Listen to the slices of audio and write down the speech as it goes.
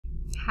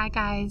Hi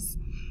guys,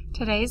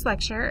 today's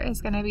lecture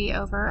is going to be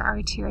over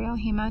arterial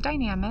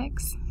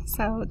hemodynamics.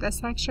 So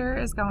this lecture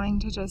is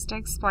going to just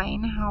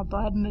explain how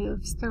blood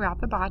moves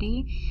throughout the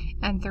body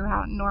and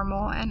throughout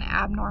normal and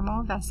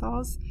abnormal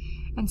vessels.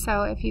 And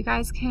so if you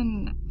guys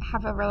can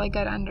have a really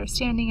good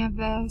understanding of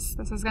this,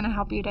 this is going to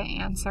help you to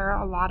answer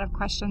a lot of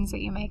questions that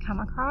you may come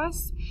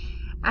across.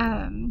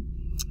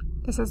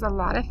 This is a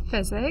lot of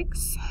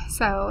physics,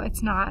 so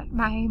it's not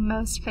my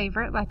most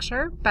favorite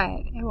lecture,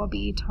 but it will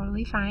be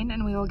totally fine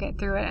and we will get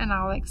through it, and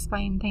I'll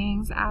explain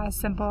things as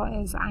simple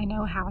as I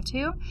know how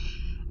to.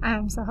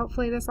 So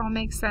hopefully this all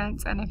makes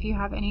sense, and if you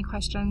have any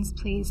questions,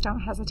 please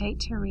don't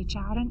hesitate to reach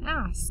out and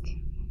ask.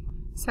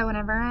 So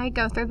whenever I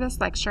go through this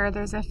lecture,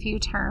 there's a few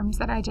terms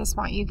that I just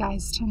want you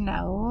guys to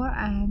know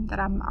that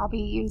I'll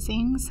be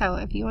using. So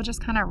if you will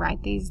just kind of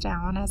write these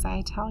down as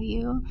I tell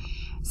you.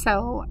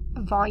 So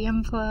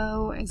volume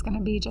flow is going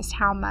to be just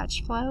how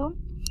much flow.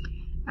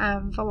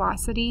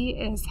 Velocity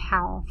is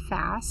how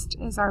fast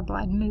is our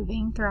blood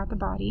moving throughout the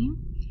body.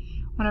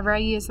 Whenever I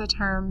use the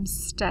term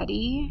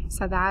steady,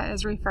 so that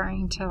is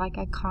referring to like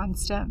a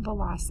constant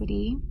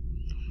velocity.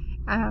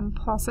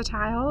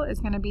 Pulsatile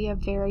is going to be a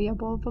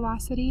variable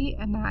velocity,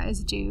 and that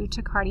is due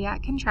to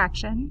cardiac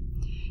contraction.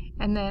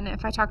 And then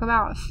if I talk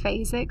about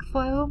phasic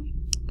flow,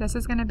 this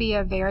is going to be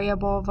a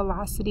variable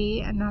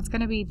velocity, and that's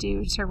going to be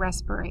due to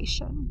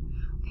respiration.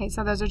 Okay,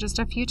 so those are just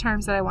a few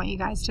terms that I want you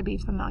guys to be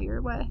familiar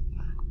with.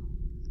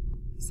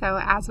 So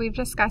as we've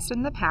discussed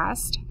in the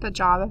past, the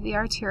job of the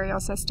arterial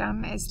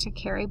system is to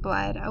carry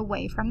blood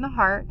away from the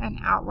heart and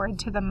outward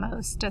to the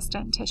most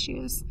distant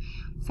tissues.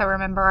 So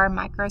remember, our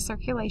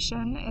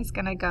microcirculation is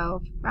going to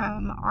go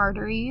from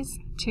arteries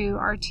to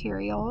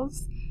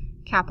arterioles,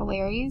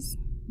 capillaries,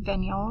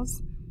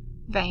 venules,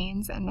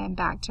 veins, and then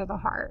back to the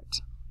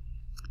heart.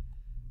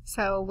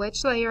 So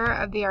which layer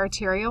of the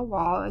arterial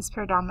wall is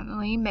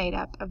predominantly made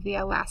up of the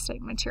elastic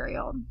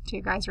material? Do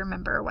you guys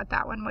remember what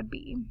that one would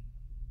be?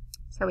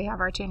 So we have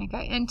our tunica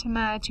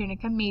intima,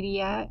 tunica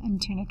media,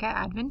 and tunica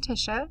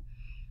adventitia.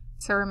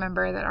 So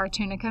remember that our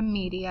tunica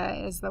media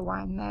is the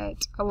one that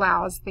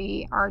allows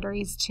the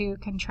arteries to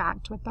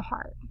contract with the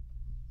heart.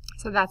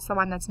 So that's the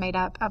one that's made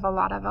up of a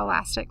lot of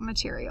elastic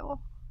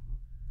material.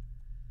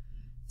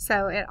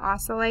 So it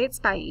oscillates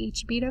by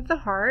each beat of the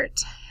heart,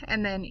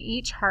 and then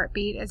each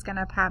heartbeat is going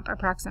to pump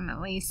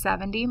approximately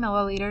 70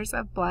 milliliters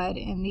of blood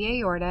in the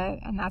aorta,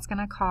 and that's going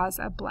to cause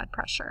a blood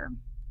pressure.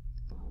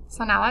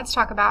 So now let's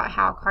talk about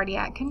how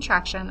cardiac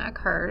contraction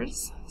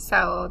occurs.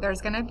 So there's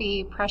going to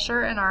be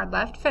pressure in our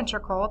left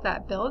ventricle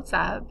that builds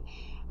up,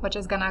 which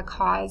is going to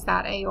cause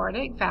that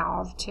aortic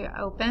valve to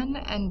open,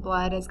 and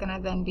blood is going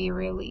to then be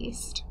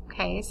released.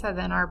 Okay, so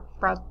then our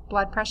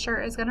blood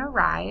pressure is going to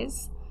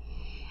rise,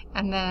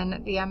 and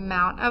then the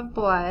amount of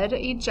blood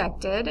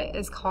ejected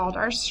is called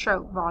our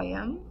stroke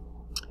volume.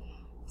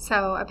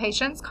 So a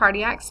patient's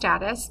cardiac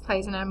status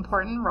plays an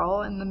important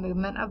role in the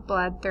movement of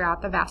blood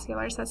throughout the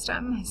vascular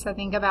system. So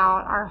think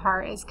about our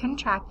heart is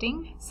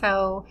contracting.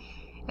 So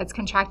it's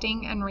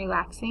contracting and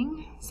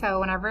relaxing. So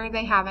whenever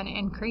they have an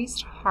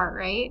increased heart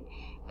rate,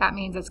 that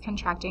means it's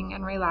contracting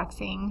and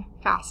relaxing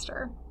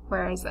faster,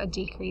 whereas a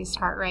decreased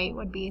heart rate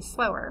would be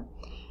slower.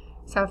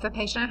 So if the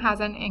patient has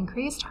an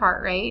increased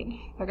heart rate,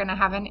 they're going to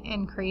have an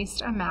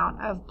increased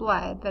amount of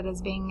blood that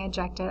is being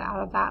ejected out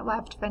of that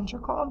left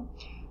ventricle.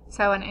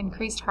 So an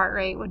increased heart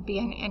rate would be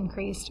an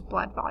increased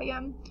blood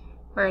volume,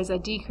 whereas a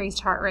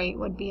decreased heart rate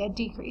would be a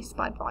decreased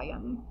blood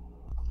volume.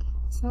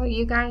 So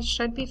you guys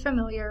should be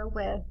familiar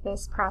with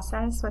this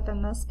process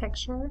within this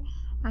picture.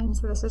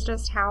 So this is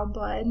just how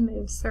blood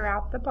moves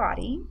throughout the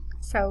body.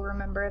 So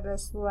remember,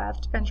 this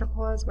left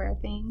ventricle is where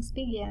things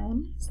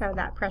begin. So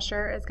that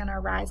pressure is going to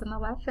rise in the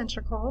left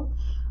ventricle,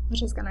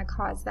 which is going to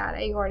cause that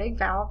aortic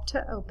valve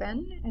to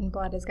open, and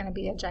blood is going to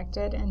be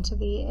ejected into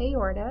the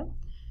aorta.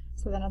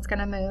 So then it's going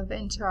to move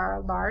into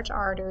our large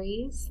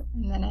arteries,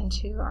 and then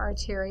into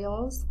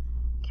arterioles,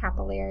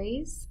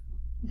 capillaries,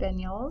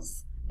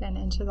 venules, then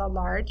into the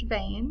large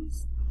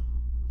veins,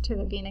 to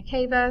the vena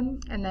cava,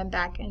 and then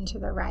back into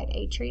the right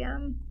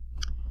atrium.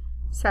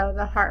 So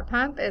the heart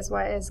pump is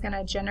what is going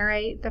to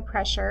generate the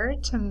pressure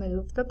to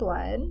move the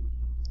blood.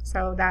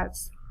 So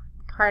that's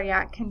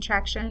cardiac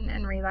contraction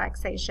and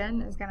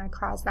relaxation is going to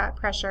cause that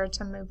pressure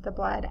to move the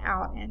blood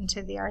out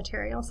into the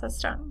arterial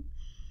system.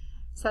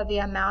 So the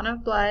amount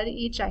of blood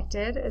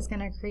ejected is going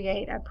to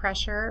create a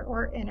pressure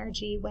or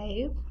energy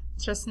wave.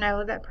 Just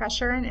know that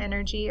pressure and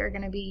energy are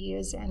going to be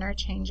used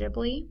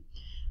interchangeably.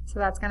 So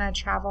that's going to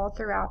travel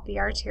throughout the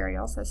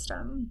arterial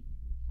system.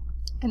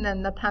 And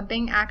then the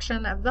pumping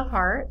action of the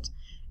heart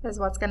is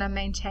what's going to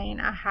maintain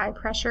a high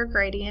pressure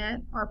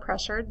gradient or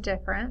pressure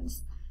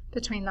difference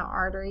between the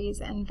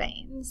arteries and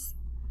veins.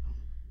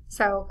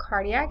 So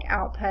cardiac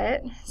output,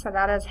 so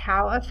that is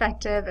how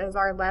effective is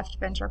our left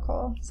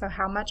ventricle. So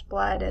how much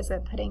blood is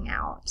it putting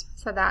out?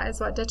 So that is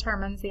what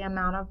determines the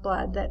amount of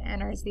blood that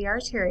enters the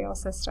arterial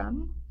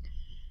system.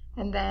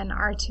 And then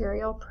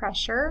arterial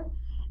pressure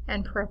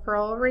and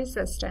peripheral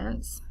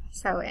resistance,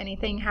 so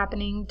anything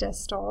happening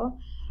distal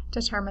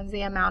determines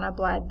the amount of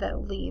blood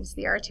that leaves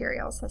the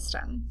arterial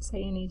system. So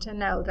you need to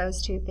know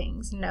those two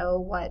things. Know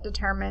what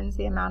determines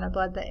the amount of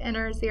blood that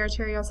enters the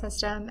arterial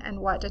system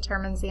and what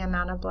determines the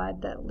amount of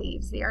blood that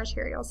leaves the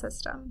arterial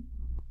system.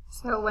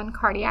 So when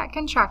cardiac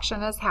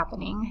contraction is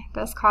happening,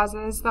 this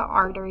causes the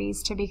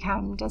arteries to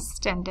become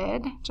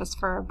distended just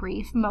for a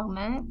brief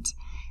moment.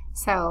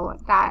 So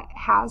that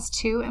has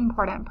two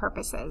important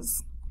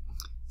purposes.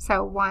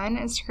 So one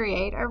is to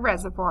create a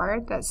reservoir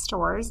that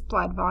stores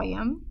blood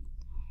volume.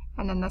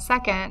 And then the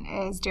second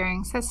is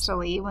during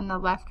systole, when the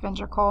left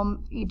ventricle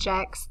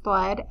ejects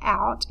blood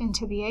out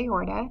into the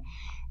aorta,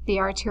 the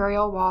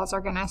arterial walls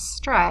are going to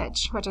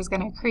stretch, which is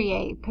going to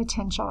create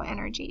potential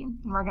energy.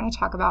 And we're going to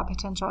talk about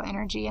potential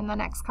energy in the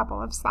next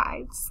couple of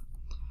slides.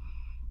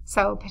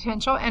 So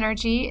potential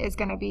energy is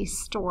going to be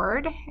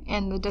stored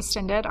in the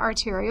distended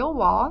arterial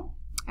wall,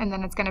 and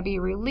then it's going to be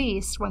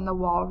released when the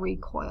wall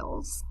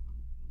recoils.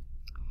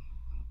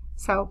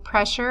 So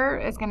pressure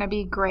is going to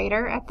be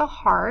greater at the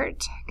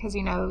heart because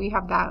you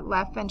have that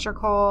left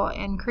ventricle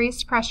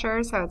increased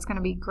pressure, so it's going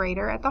to be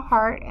greater at the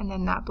heart, and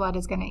then that blood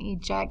is going to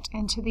eject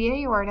into the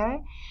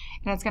aorta,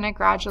 and it's going to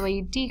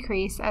gradually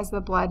decrease as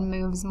the blood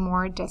moves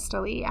more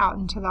distally out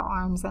into the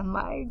arms and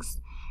legs.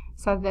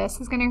 So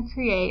this is going to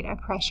create a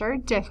pressure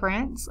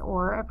difference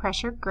or a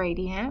pressure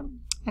gradient,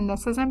 and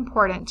this is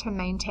important to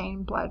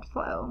maintain blood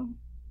flow.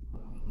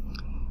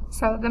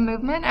 So the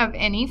movement of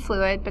any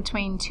fluid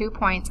between 2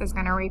 points is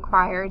going to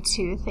require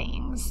two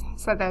things.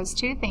 So those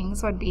two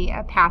things would be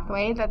a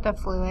pathway that the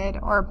fluid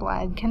or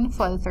blood can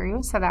flow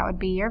through, so that would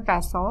be your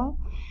vessel,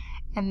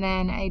 and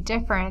then a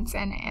difference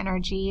in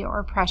energy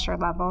or pressure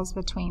levels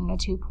between the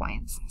 2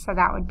 points. So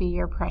that would be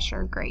your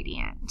pressure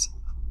gradient.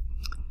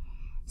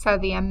 So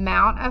the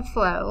amount of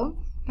flow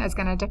is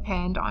going to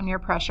depend on your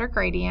pressure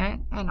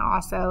gradient and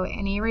also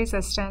any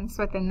resistance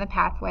within the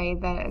pathway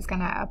that is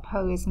going to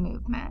oppose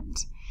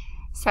movement.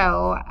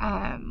 So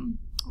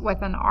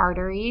with an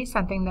artery,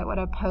 something that would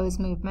oppose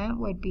movement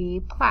would be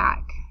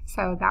plaque.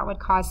 So that would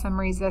cause some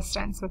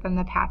resistance within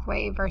the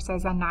pathway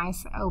versus a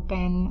nice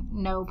open,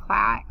 no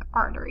plaque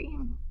artery.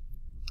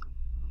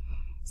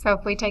 So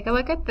if we take a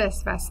look at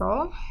this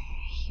vessel,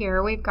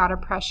 here we've got a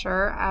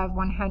pressure of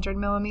 100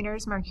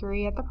 millimeters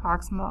mercury at the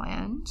proximal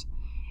end.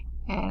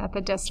 And at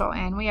the distal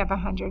end, we have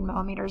 100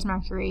 millimeters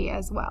mercury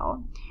as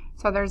well.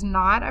 So there's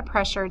not a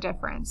pressure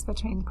difference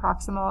between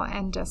proximal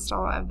and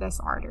distal of this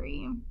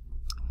artery.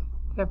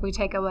 But if we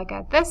take a look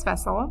at this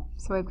vessel,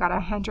 so we've got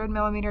 100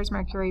 millimeters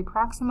mercury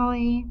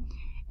proximally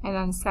and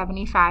then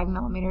 75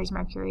 millimeters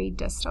mercury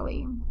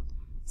distally.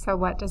 So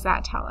what does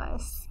that tell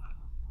us?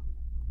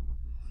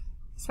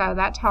 So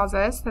that tells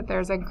us that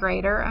there's a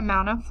greater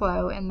amount of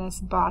flow in this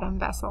bottom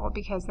vessel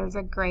because there's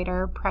a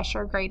greater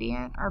pressure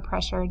gradient or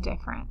pressure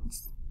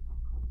difference.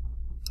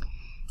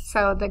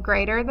 So the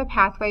greater the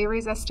pathway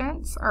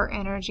resistance or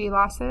energy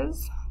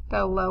losses,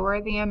 the lower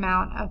the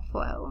amount of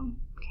flow.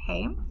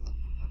 Okay.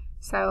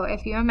 So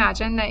if you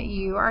imagine that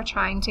you are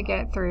trying to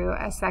get through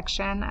a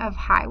section of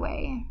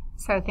highway,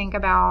 so think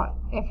about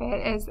if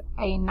it is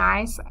a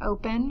nice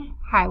open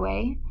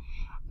highway,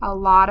 a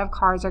lot of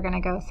cars are going to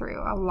go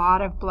through. A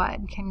lot of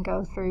blood can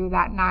go through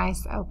that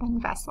nice open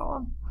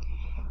vessel.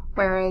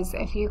 Whereas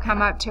if you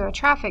come up to a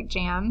traffic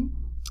jam,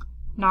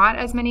 not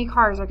as many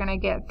cars are going to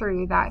get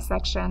through that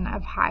section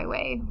of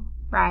highway,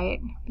 right?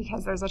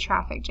 Because there's a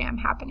traffic jam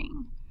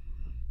happening.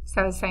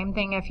 So same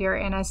thing if you're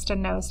in a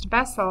stenosed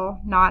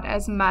vessel, not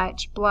as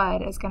much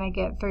blood is going to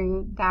get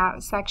through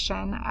that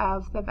section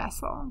of the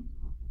vessel.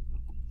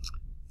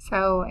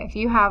 So if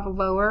you have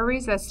lower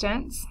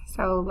resistance,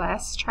 so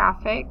less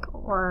traffic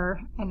or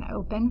an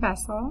open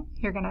vessel,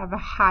 you're going to have a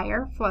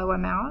higher flow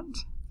amount.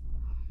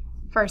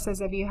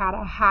 Versus if you had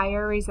a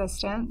higher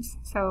resistance,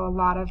 so a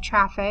lot of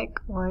traffic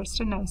or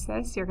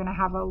stenosis, you're going to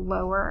have a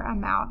lower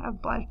amount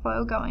of blood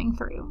flow going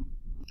through.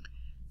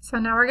 So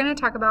now we're going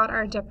to talk about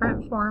our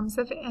different forms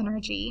of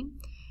energy.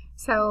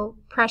 So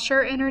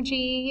pressure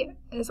energy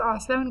is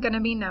also going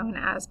to be known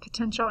as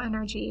potential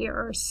energy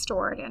or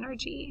stored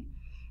energy.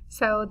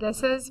 So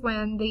this is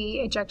when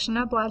the ejection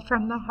of blood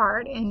from the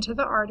heart into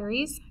the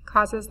arteries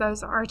causes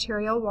those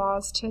arterial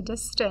walls to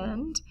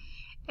distend,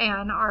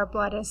 and our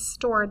blood is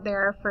stored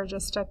there for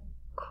just a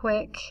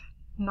quick,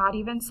 not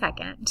even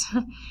second.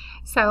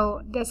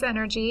 So this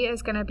energy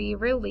is going to be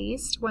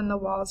released when the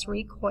walls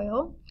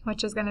recoil,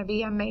 which is going to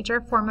be a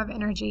major form of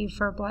energy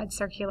for blood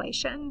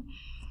circulation.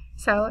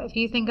 So if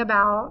you think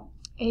about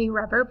a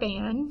rubber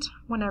band,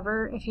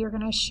 if you're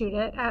going to shoot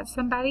it at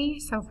somebody,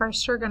 so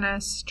first you're going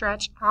to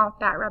stretch out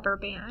that rubber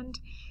band.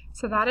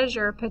 So that is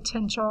your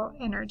potential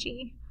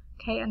energy.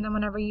 Okay, and then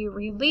whenever you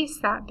release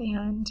that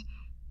band,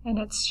 and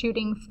it's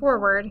shooting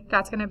forward,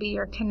 that's going to be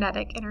your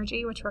kinetic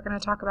energy, which we're going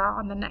to talk about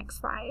on the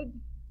next slide.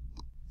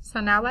 So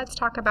now let's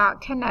talk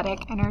about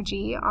kinetic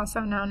energy,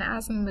 also known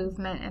as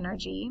movement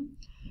energy.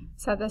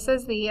 So this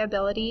is the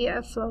ability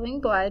of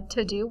flowing blood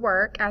to do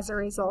work as a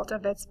result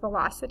of its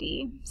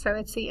velocity. So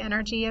it's the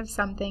energy of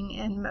something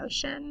in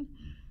motion.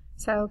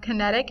 So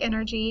kinetic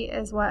energy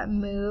is what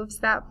moves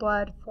that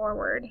blood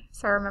forward.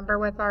 So remember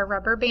with our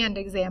rubber band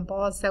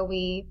example, so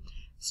we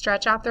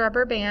stretch out the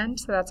rubber band,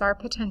 so that's our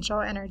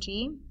potential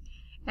energy.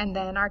 And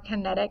then our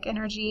kinetic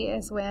energy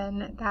is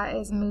when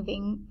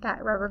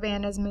that rubber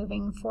band is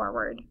moving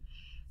forward.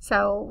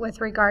 So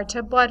with regard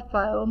to blood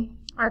flow,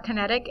 our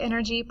kinetic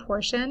energy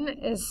portion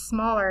is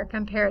smaller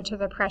compared to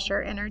the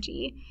pressure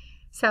energy.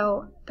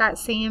 So that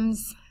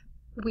seems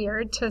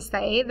weird to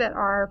say that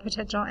our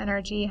potential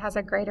energy has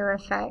a greater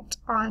effect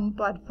on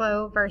blood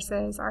flow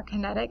versus our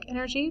kinetic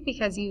energy,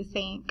 because you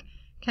think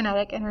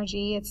kinetic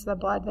energy, it's the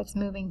blood that's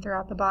moving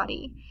throughout the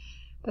body.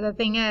 But the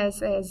thing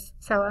is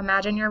so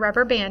imagine your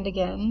rubber band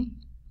again.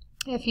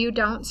 If you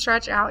don't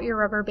stretch out your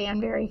rubber band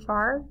very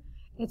far,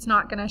 it's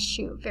not going to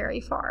shoot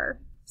very far.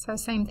 So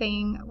same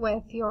thing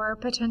with your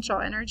potential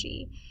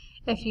energy.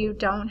 If you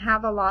don't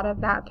have a lot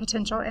of that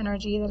potential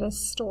energy that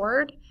is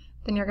stored,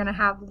 then you're going to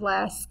have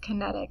less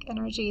kinetic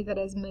energy that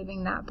is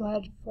moving that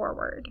blood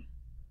forward.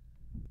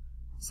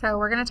 So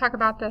we're going to talk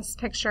about this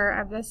picture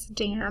of this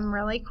dam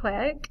really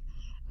quick.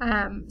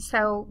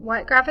 So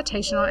what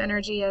gravitational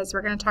energy is,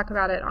 we're going to talk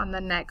about it on the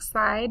next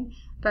slide,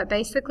 but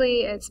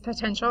basically it's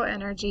potential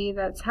energy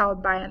that's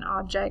held by an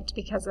object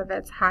because of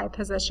its high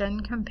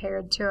position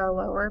compared to a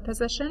lower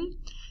position.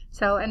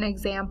 So an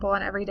example,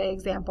 an everyday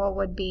example,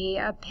 would be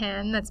a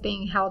pen that's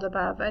being held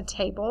above a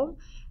table.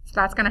 So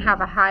that's going to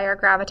have a higher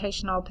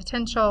gravitational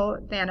potential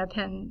than a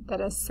pen that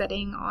is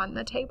sitting on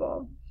the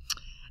table.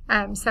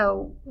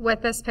 So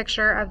with this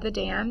picture of the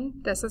dam,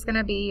 this is going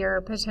to be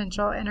your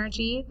potential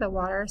energy, the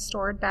water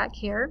stored back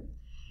here.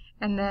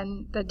 And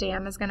then the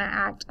dam is going to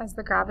act as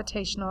the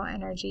gravitational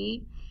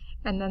energy.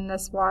 And then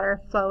this water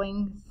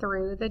flowing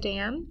through the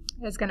dam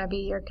is going to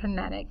be your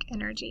kinetic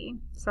energy.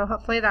 So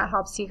hopefully that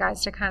helps you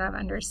guys to kind of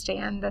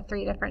understand the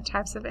three different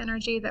types of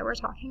energy that we're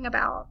talking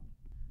about.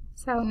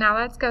 So now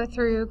let's go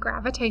through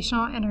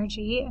gravitational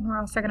energy, and we're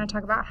also going to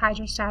talk about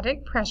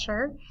hydrostatic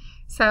pressure.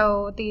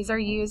 So these are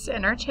used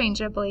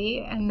interchangeably,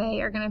 and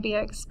they are going to be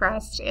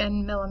expressed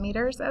in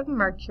millimeters of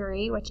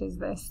mercury, which is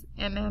this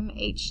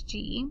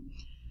mmHg.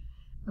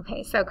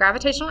 Okay, so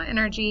gravitational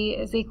energy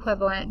is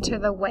equivalent to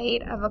the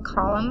weight of a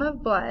column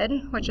of blood,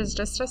 which is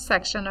just a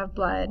section of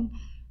blood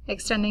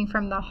extending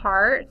from the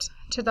heart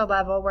to the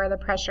level where the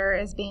pressure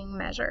is being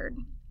measured.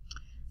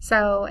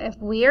 So if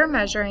we are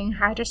measuring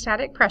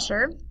hydrostatic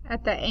pressure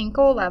at the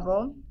ankle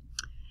level,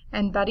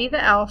 and Buddy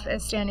the elf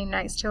is standing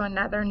next to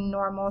another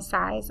normal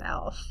size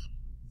elf.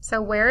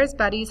 So where is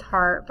Buddy's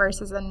heart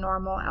versus a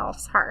normal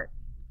elf's heart?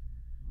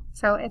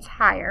 So it's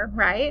higher,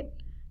 right?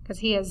 Because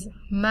he is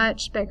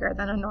much bigger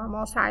than a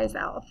normal size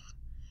elf.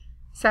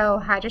 So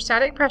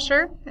hydrostatic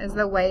pressure is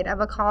the weight of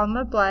a column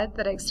of blood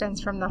that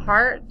extends from the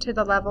heart to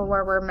the level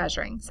where we're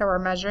measuring. So we're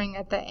measuring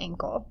at the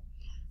ankle.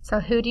 So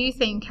who do you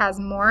think has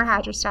more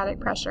hydrostatic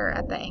pressure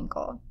at the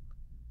ankle?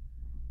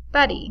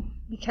 Buddy,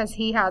 because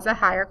he has a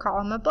higher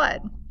column of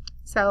blood.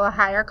 So a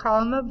higher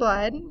column of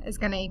blood is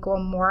going to equal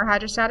more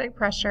hydrostatic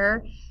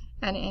pressure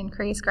and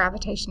increased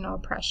gravitational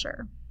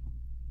pressure.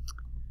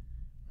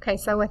 Okay,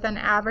 so with an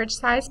average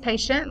sized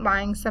patient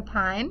lying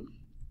supine,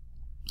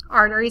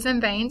 arteries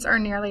and veins are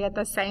nearly at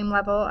the same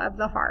level of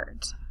the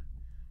heart.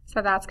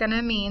 So that's going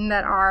to mean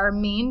that our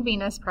mean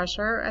venous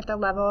pressure at the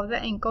level of the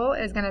ankle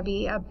is going to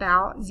be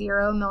about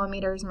 0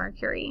 millimeters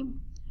mercury.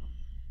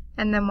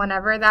 And then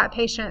whenever that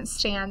patient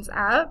stands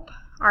up,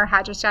 our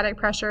hydrostatic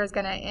pressure is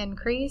going to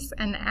increase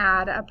and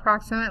add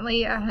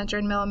approximately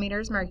 100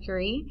 millimeters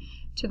mercury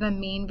to the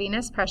mean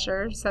venous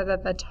pressure, so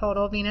that the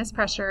total venous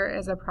pressure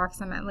is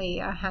approximately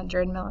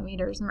 100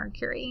 millimeters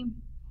mercury.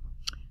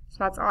 So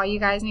that's all you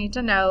guys need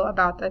to know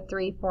about the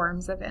three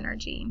forms of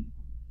energy.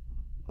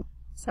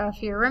 So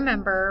if you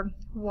remember,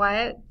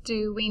 what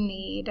do we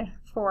need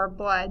for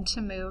blood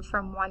to move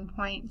from one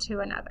point to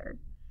another?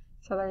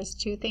 So there's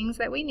two things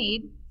that we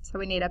need. So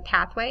we need a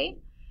pathway,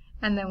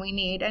 and then we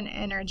need an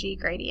energy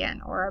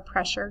gradient or a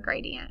pressure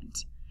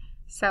gradient.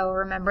 So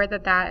remember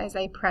that that is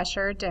a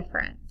pressure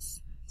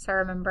difference. So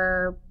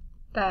remember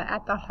that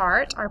at the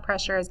heart, our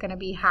pressure is going to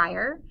be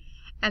higher,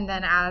 and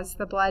then as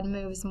the blood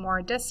moves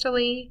more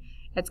distally,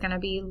 it's going to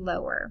be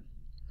lower.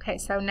 Okay,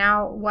 so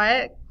now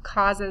what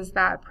causes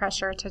that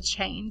pressure to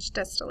change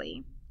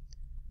distally?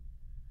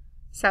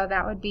 So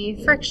that would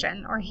be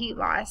friction or heat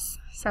loss.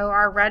 So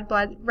our red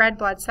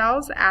blood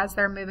cells, as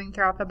they're moving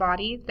throughout the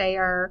body, they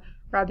are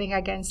rubbing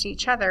against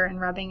each other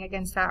and rubbing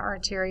against that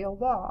arterial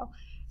wall.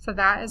 So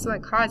that is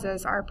what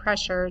causes our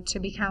pressure to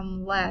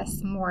become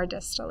less more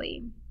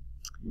distally.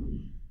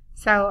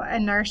 So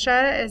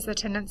inertia is the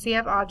tendency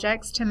of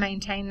objects to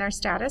maintain their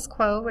status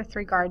quo with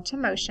regard to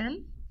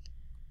motion.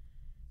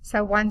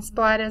 So once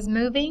blood is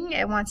moving,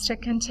 it wants to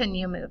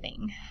continue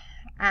moving.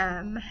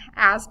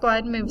 As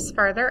blood moves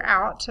further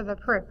out to the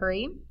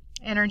periphery,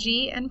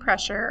 energy and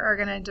pressure are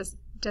going to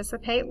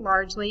dissipate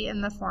largely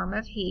in the form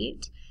of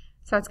heat.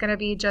 So it's going to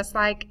be just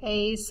like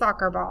a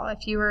soccer ball.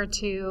 If you were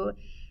to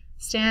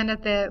stand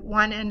at the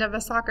one end of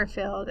a soccer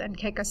field and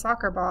kick a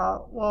soccer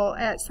ball, well,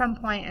 at some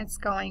point it's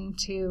going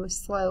to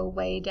slow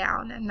way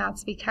down, and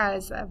that's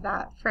because of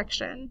that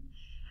friction.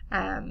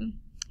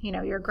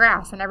 Your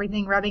grass and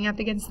everything rubbing up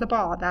against the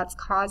ball, that's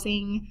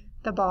causing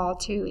the ball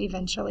to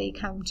eventually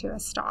come to a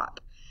stop.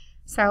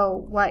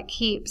 So what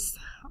keeps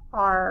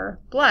our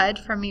blood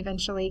from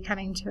eventually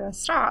coming to a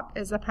stop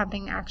is the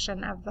pumping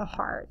action of the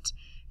heart,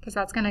 because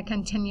that's going to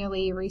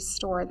continually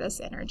restore this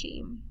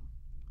energy.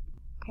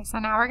 Okay, so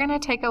now we're going to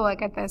take a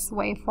look at this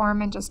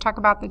waveform and just talk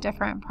about the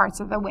different parts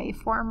of the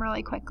waveform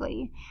really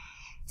quickly.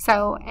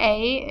 So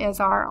A is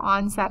our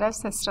onset of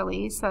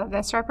systole, so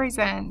this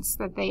represents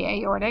that the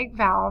aortic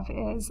valve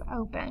is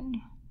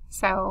open.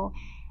 So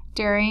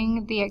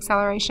during the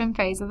acceleration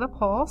phase of the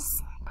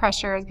pulse,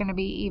 pressure is going to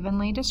be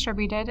evenly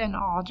distributed in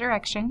all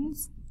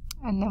directions.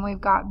 And then we've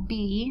got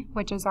B,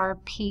 which is our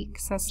peak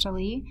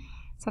systole.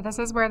 So this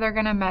is where they're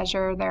going to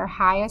measure their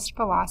highest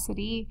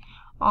velocity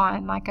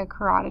on like a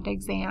carotid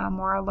exam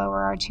or a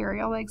lower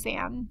arterial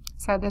exam.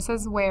 So this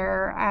is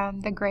where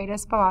the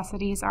greatest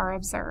velocities are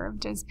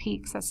observed, is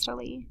peak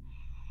systole.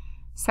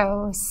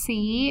 So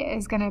C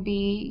is going to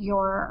be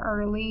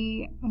your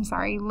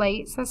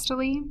late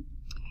systole.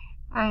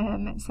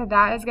 So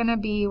that is going to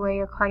be where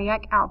your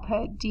cardiac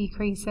output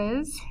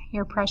decreases,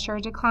 your pressure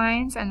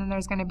declines, and then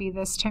there's going to be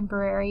this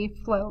temporary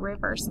flow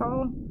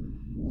reversal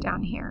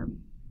down here.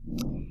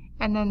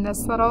 And then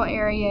this little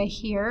area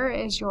here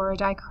is your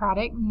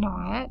dicrotic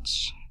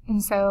notch,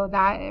 and so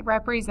that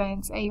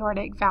represents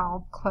aortic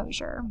valve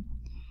closure.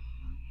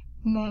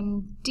 And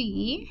then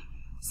D,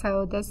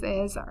 so this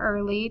is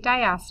early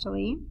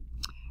diastole,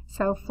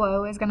 so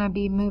flow is going to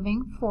be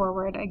moving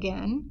forward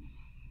again.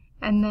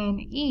 And then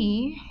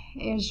E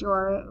is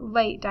your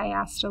late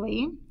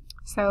diastole.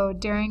 So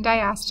during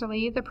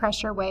diastole, the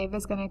pressure wave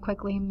is going to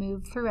quickly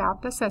move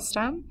throughout the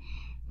system.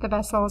 The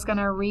vessel is going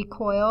to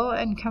recoil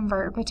and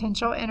convert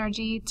potential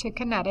energy to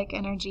kinetic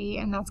energy,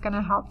 and that's going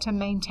to help to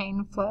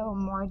maintain flow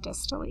more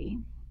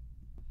distally.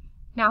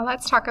 Now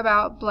let's talk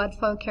about blood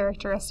flow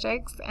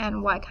characteristics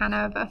and what kind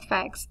of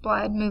affects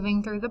blood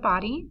moving through the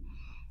body.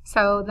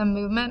 So the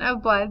movement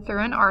of blood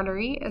through an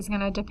artery is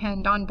going to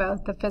depend on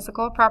both the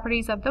physical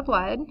properties of the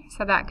blood,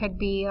 so that could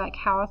be like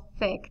how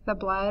thick the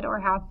blood or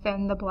how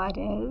thin the blood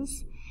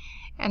is,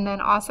 and then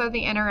also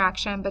the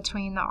interaction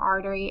between the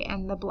artery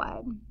and the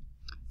blood.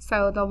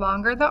 So the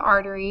longer the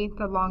artery,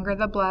 the longer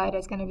the blood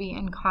is going to be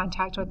in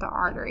contact with the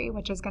artery,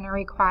 which is going to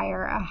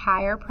require a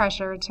higher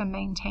pressure to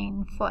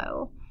maintain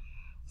flow.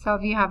 So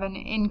if you have an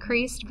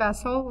increased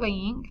vessel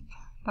length,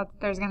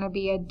 there's going to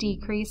be a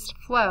decreased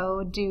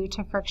flow due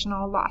to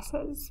frictional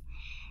losses.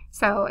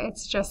 So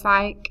it's just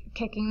like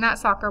kicking that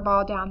soccer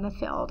ball down the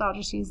field. I'll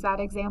just use that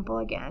example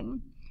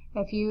again.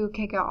 If you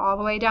kick it all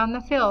the way down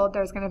the field,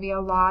 there's going to be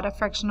a lot of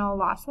frictional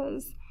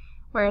losses.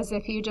 Whereas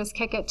if you just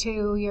kick it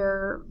to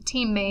your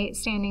teammate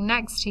standing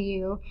next to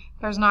you,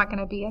 there's not going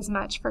to be as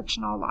much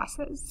frictional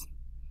losses.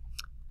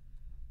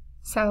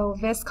 So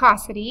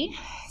viscosity,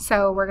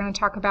 so we're going to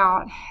talk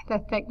about the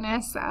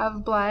thickness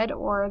of blood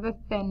or the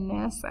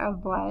thinness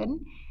of blood.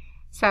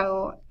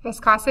 So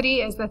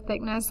viscosity is the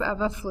thickness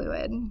of a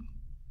fluid.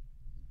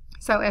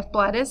 So if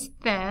blood is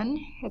thin,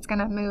 it's going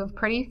to move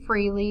pretty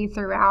freely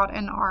throughout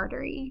an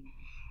artery.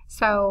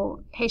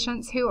 So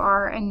patients who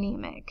are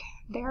anemic,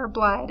 their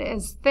blood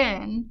is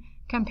thin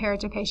compared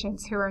to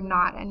patients who are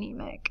not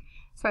anemic.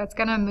 So it's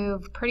going to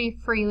move pretty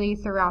freely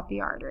throughout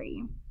the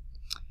artery.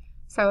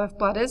 So if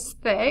blood is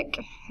thick,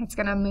 it's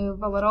going to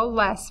move a little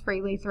less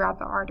freely throughout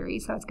the artery,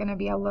 so it's going to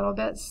be a little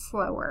bit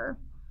slower.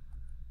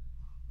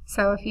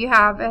 So if you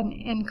have an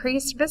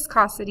increased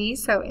viscosity,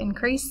 so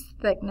increased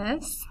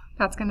thickness,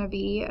 that's going to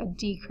be a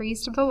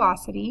decreased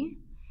velocity.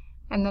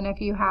 And then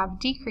if you have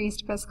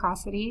decreased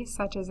viscosity,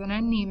 such as an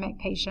anemic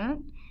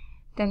patient,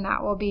 then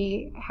that will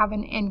have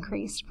an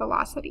increased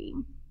velocity.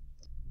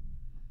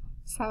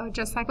 So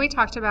just like we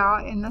talked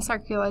about in the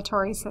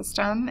circulatory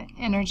system,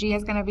 energy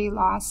is going to be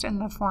lost in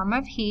the form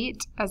of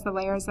heat as the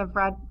layers of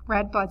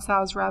red blood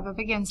cells rub up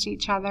against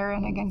each other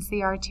and against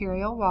the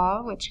arterial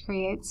wall, which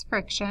creates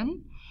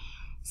friction.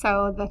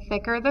 So the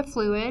thicker the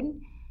fluid,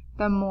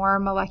 the more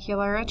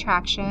molecular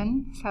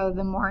attraction, so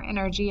the more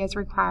energy is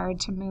required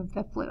to move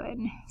the fluid.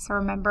 So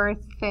remember,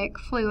 thick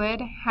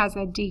fluid has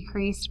a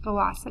decreased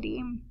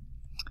velocity.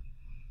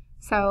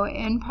 So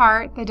in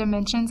part, the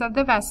dimensions of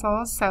the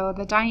vessels, so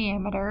the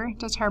diameter,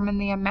 determine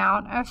the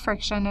amount of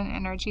friction and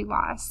energy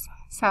loss.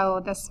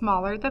 So the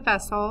smaller the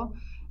vessel,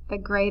 the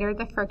greater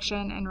the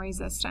friction and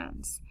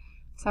resistance.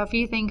 So if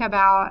you think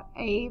about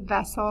a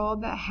vessel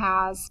that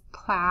has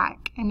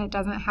plaque and it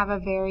doesn't have a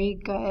very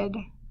good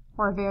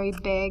or very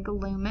big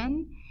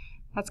lumen,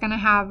 that's going to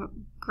have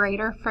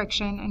greater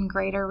friction and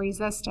greater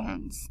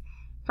resistance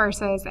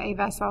versus a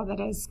vessel that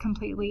is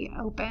completely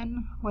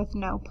open with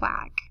no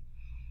plaque.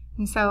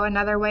 And so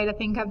another way to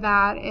think of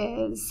that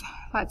is,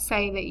 let's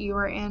say that you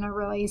are in a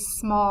really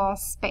small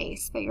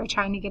space that you're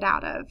trying to get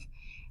out of.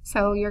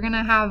 So you're going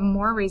to have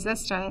more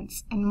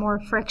resistance and more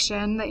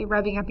friction that you're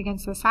rubbing up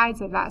against the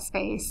sides of that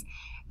space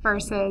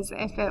versus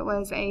if it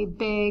was a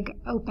big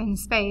open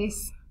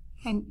space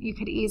and you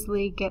could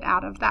easily get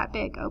out of that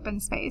big open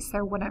space.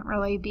 There wouldn't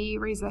really be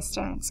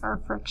resistance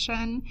or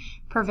friction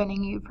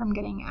preventing you from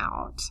getting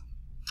out.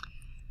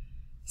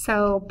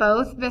 So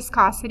both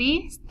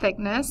viscosity,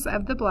 thickness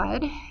of the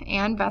blood,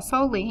 and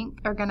vessel length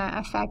are going to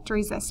affect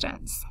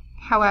resistance.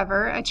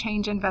 However, a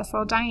change in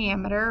vessel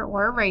diameter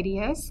or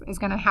radius is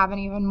going to have an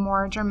even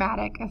more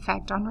dramatic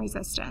effect on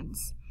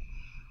resistance.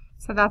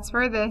 So that's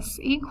where this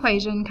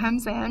equation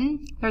comes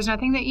in. There's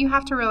nothing that you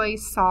have to really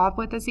solve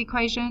with this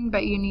equation,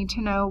 but you need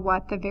to know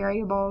what the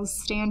variables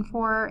stand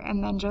for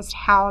and then just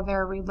how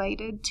they're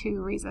related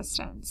to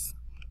resistance.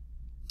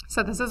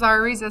 So this is our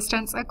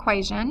resistance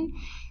equation.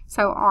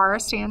 So R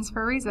stands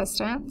for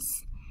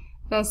resistance.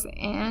 This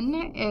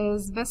N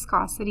is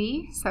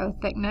viscosity, so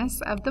thickness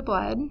of the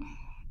blood.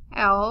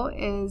 L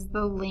is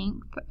the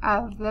length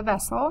of the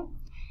vessel.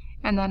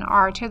 And then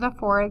R to the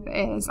fourth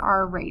is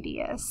our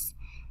radius.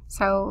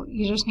 So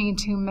you just need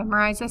to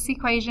memorize this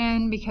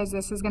equation because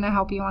this is going to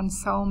help you on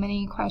so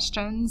many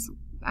questions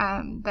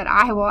that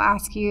I will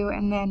ask you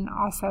and then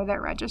also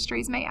that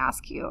registries may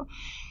ask you.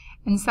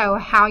 And so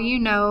how you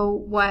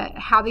know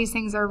how these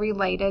things are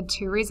related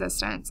to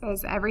resistance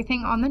is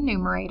everything on the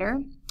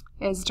numerator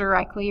is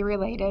directly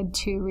related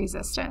to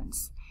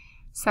resistance.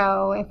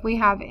 So if we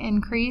have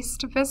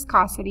increased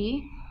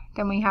viscosity,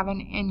 then we have an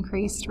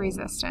increased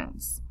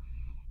resistance.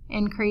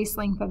 Increased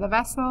length of the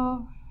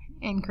vessel,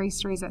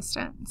 increased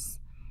resistance.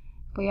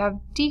 If we have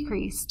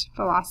decreased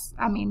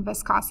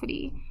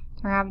viscosity,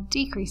 then we have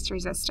decreased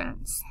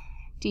resistance.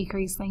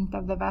 Decreased length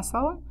of the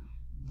vessel,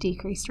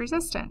 decreased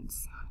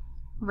resistance.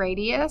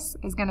 Radius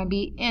is going to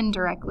be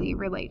indirectly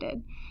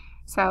related.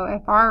 So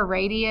if our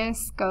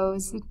radius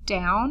goes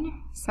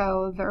down,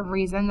 so the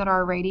reason that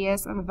our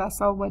radius of a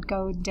vessel would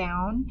go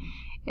down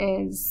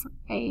is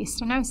a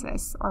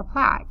stenosis or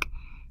plaque.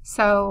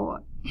 So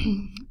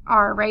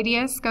our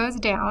radius goes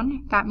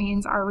down, that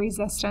means our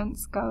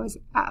resistance goes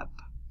up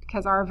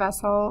because our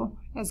vessel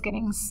is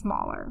getting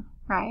smaller,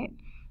 right?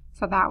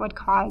 So that would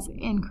cause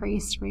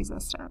increased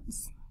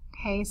resistance.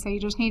 Okay, so you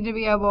just need to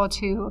be able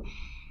to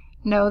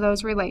know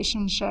those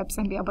relationships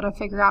and be able to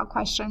figure out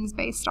questions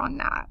based on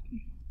that.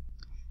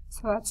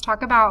 So let's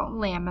talk about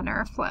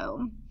laminar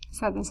flow.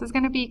 So this is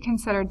going to be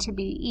considered to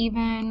be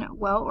even,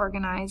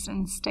 well-organized,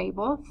 and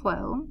stable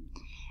flow.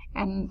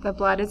 And the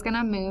blood is going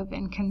to move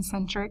in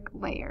concentric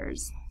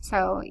layers.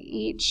 So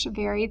each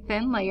very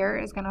thin layer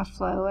is going to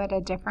flow at a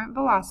different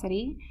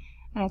velocity,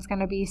 and it's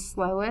going to be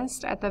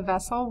slowest at the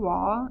vessel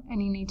wall,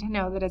 and you need to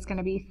know that it's going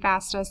to be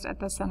fastest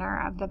at the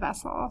center of the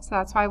vessel. So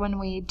that's why when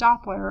we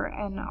Doppler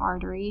an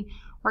artery,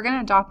 we're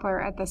going to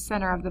Doppler at the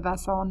center of the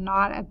vessel,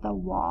 not at the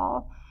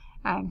wall,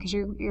 because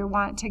you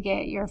want to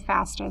get your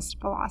fastest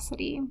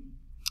velocity.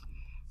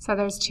 So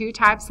there's two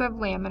types of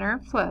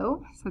laminar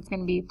flow. So it's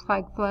going to be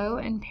plug flow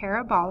and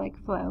parabolic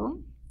flow.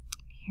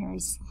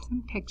 Here's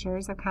some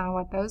pictures of kind of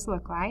what those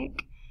look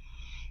like.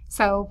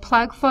 So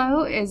plug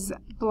flow is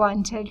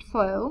blunted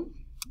flow.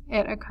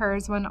 It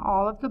occurs when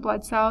all of the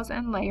blood cells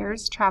and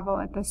layers travel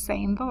at the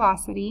same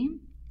velocity,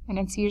 and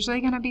it's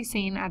usually going to be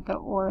seen at the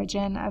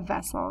origin of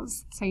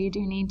vessels. So you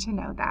do need to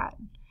know that.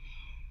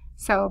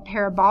 So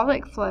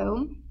parabolic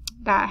flow,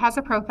 that has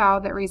a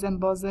profile that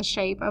resembles the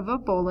shape of a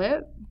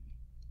bullet,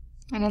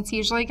 and it's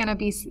usually going to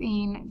be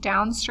seen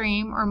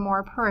downstream or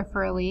more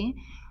peripherally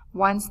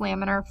once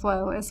laminar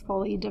flow is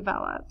fully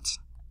developed.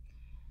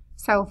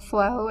 So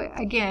flow,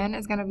 again,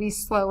 is going to be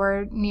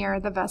slower near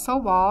the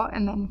vessel wall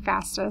and then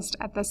fastest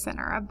at the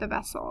center of the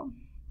vessel.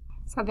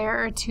 So there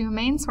are two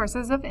main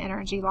sources of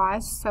energy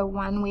loss. So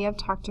one we have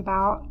talked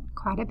about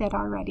quite a bit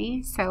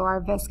already. So our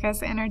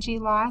viscous energy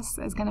loss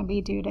is going to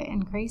be due to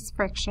increased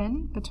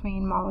friction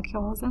between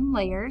molecules and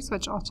layers,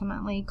 which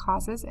ultimately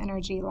causes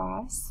energy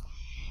loss.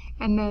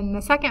 And then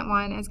the second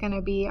one is going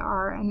to be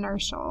our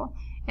inertial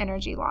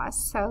energy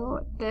loss.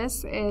 So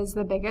this is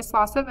the biggest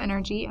loss of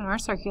energy in our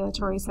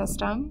circulatory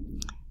system.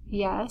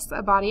 Yes,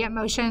 a body at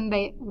motion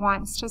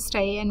wants to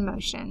stay in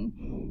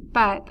motion,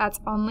 but that's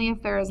only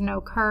if there is no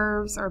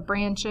curves or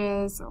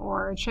branches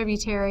or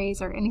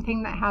tributaries or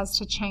anything that has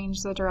to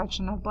change the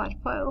direction of blood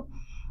flow,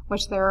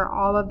 which there are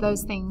all of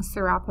those things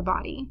throughout the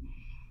body.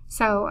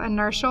 So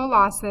inertial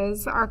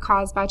losses are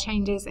caused by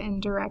changes in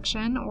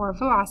direction or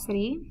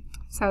velocity.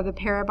 So the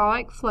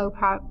parabolic flow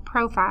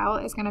profile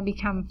is going to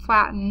become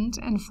flattened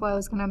and flow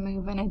is going to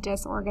move in a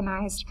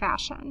disorganized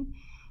fashion.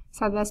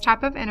 So this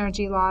type of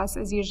energy loss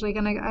is usually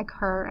going to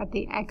occur at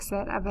the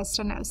exit of a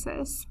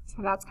stenosis.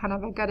 So that's kind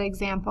of a good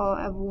example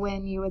of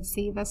when you would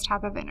see this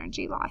type of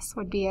energy loss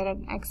would be at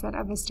an exit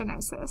of a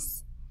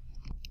stenosis.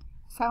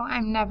 So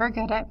I'm never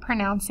good at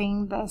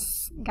pronouncing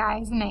this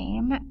guy's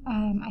name.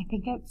 I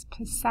think it's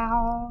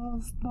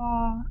Pascal's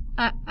law.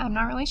 I'm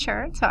not really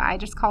sure, so I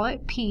just call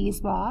it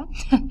P's law.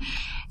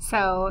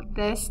 So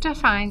this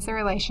defines the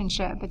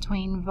relationship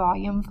between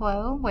volume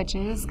flow, which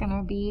is going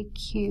to be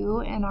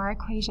Q in our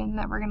equation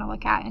that we're going to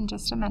look at in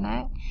just a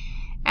minute,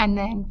 and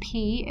then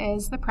P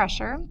is the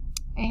pressure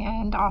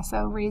and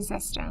also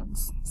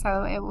resistance.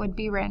 So it would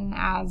be written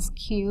as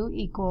Q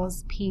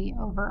equals P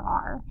over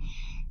R.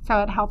 So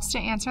it helps to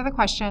answer the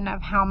question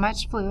of how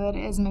much fluid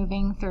is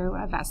moving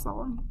through a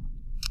vessel.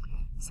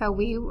 So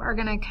we are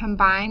going to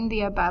combine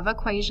the above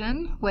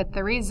equation with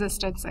the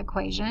resistance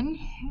equation.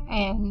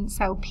 And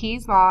so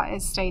P's law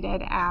is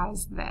stated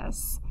as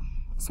this.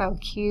 So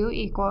Q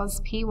equals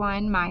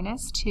P1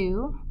 minus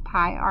 2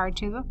 pi r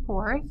to the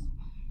fourth.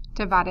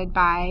 divided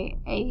by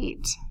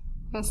 8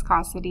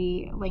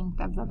 viscosity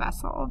length of the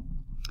vessel.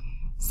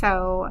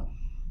 So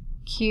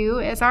Q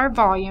is our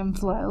volume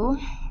flow,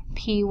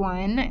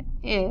 P1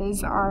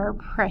 is our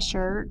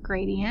pressure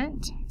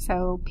gradient.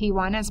 So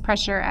P1 is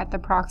pressure at the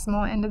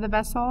proximal end of the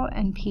vessel,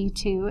 and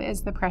P2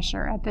 is the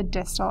pressure at the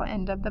distal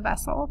end of the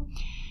vessel.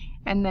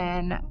 And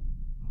then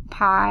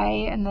pi,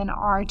 and then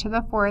r to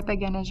the 4th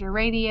again is your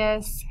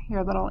radius,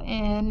 your little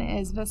n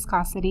is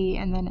viscosity,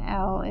 and then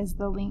L is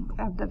the length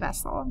of the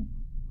vessel.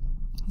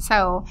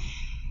 So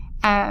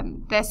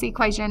this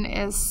equation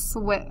is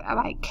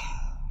switched.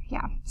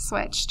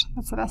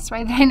 That's the best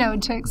way that I know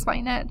to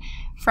explain it,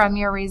 from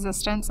your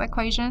resistance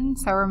equation.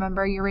 So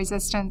remember, your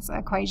resistance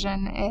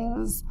equation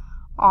is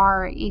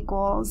R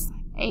equals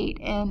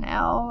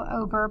 8NL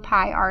over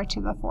pi r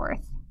to the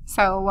 4th.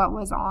 So what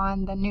was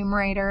on the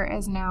numerator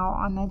is now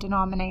on the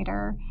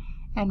denominator,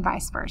 and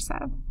vice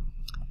versa.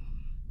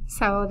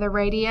 So the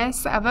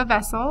radius of a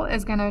vessel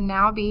is going to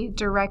now be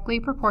directly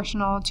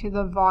proportional to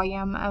the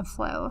volume of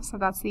flow. So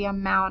that's the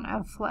amount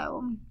of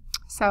flow.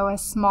 So a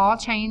small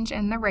change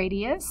in the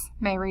radius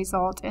may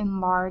result in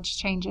large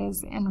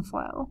changes in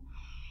flow.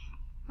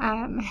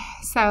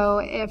 So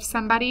if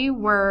somebody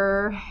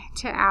were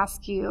to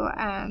ask you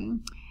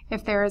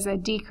if there is a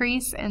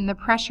decrease in the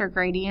pressure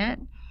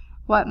gradient,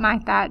 what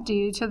might that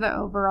do to the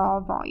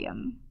overall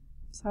volume?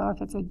 So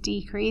if it's a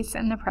decrease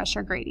in the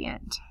pressure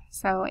gradient.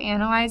 So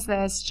analyze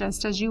this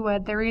just as you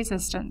would the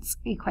resistance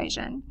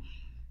equation.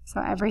 So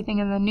everything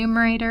in the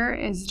numerator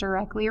is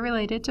directly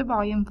related to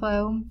volume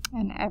flow,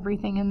 and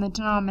everything in the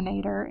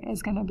denominator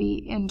is going to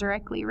be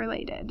indirectly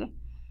related.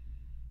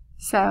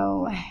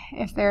 So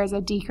if there's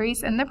a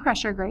decrease in the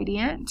pressure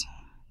gradient,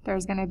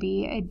 there's going to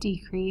be a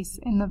decrease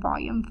in the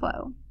volume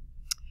flow.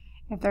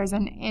 If there's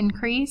an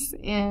increase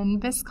in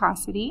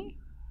viscosity,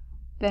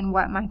 then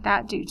what might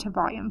that do to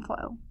volume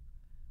flow?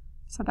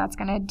 So that's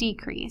going to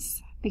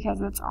decrease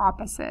because it's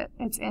opposite,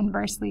 it's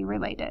inversely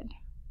related.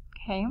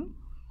 Okay?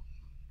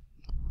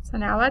 So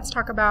now let's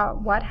talk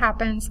about what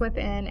happens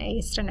within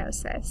a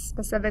stenosis,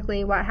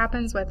 specifically what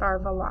happens with our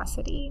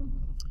velocity.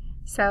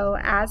 So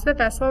as the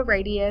vessel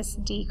radius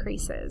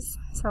decreases,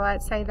 so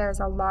let's say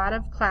there's a lot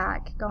of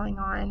plaque going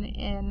on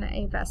in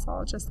a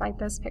vessel, just like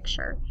this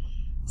picture.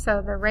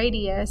 So the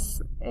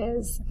radius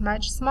is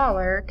much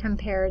smaller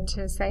compared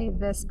to, say,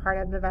 this part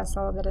of the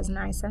vessel that is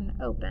nice and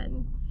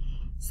open.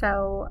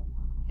 So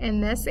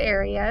in this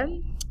area,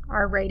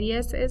 our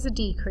radius is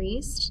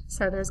decreased,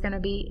 so there's going to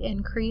be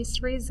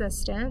increased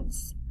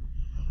resistance.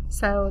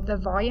 So the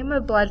volume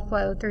of blood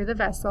flow through the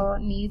vessel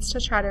needs to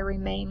try to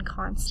remain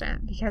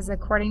constant, because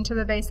according to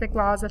the basic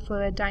laws of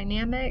fluid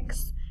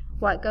dynamics,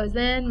 what goes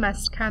in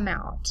must come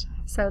out.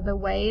 So the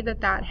way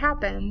that that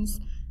happens,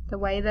 the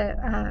way that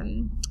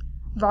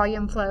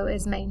volume flow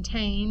is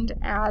maintained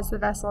as the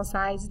vessel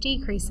size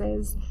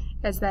decreases,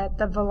 is that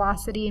the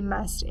velocity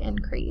must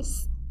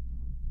increase.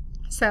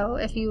 So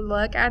if you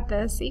look at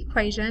this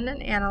equation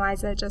and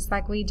analyze it just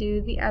like we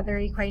do the other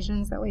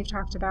equations that we've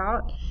talked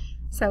about,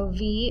 so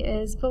V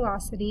is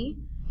velocity,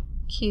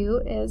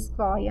 Q is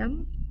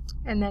volume,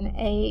 and then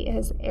A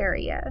is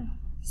area.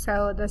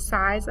 So the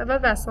size of a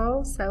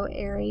vessel, so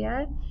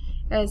area,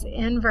 is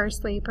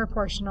inversely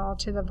proportional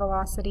to the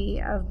velocity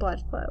of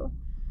blood flow.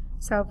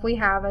 So if we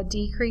have a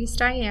decreased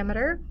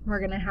diameter, we're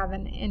going to have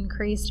an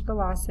increased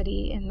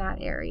velocity in that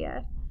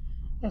area.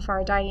 If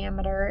our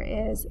diameter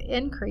is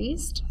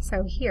increased,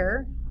 so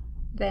here,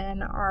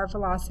 then our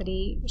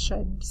velocity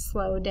should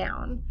slow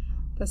down.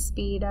 The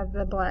speed of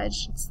the blood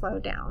should slow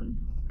down,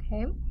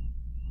 okay?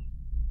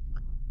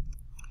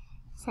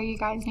 So you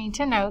guys need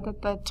to know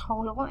that the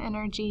total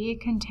energy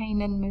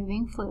contained in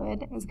moving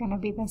fluid is going to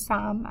be the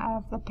sum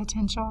of the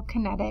potential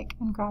kinetic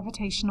and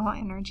gravitational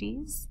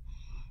energies.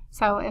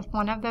 So if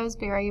one of those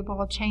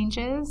variables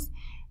changes,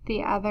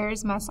 the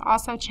others must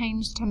also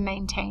change to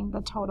maintain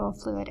the total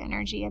fluid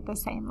energy at the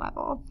same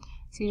level.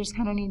 So you just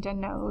kind of need to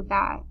know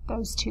that,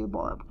 those two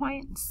bullet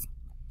points.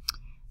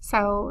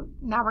 So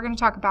now we're going to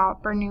talk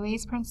about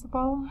Bernoulli's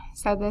principle.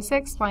 So this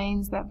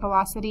explains that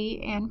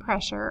velocity and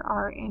pressure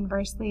are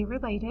inversely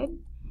related.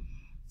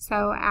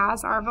 So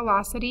as our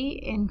velocity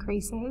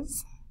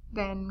increases,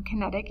 then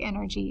kinetic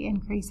energy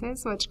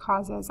increases, which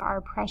causes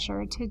our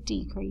pressure to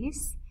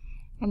decrease,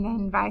 and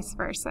then vice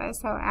versa.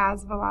 So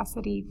as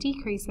velocity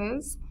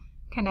decreases,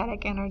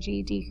 kinetic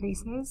energy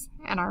decreases,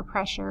 and our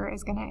pressure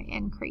is going to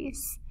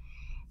increase.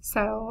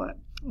 So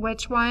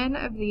which one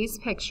of these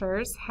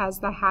pictures has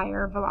the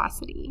higher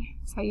velocity?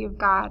 So you've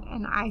got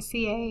an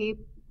ICA,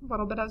 a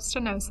little bit of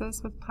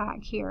stenosis with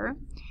plaque here,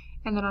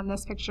 and then on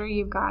this picture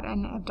you've got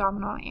an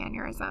abdominal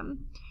aneurysm.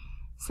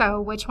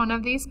 So which one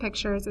of these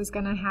pictures is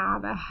going to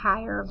have a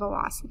higher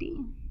velocity?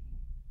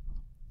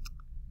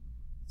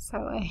 So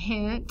a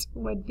hint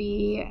would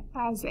be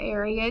as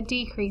area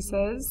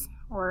decreases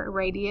or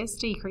radius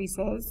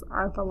decreases,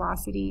 our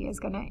velocity is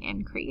going to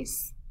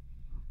increase.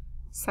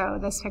 So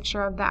this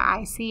picture of the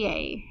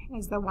ICA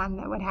is the one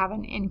that would have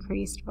an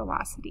increased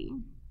velocity.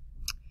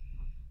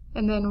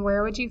 And then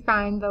where would you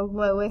find the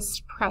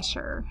lowest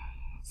pressure?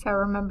 So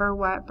remember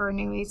what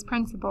Bernoulli's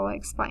principle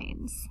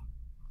explains.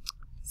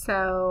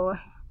 So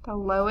the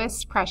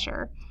lowest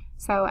pressure.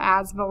 So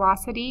as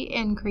velocity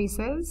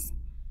increases,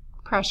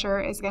 pressure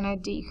is going to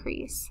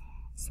decrease.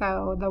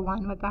 So the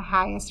one with the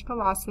highest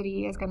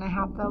velocity is going to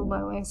have the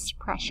lowest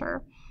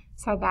pressure.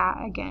 So that,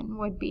 again,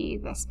 would be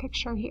this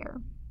picture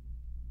here.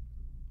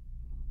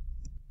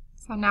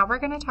 So now we're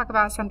going to talk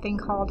about something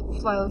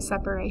called flow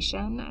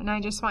separation, and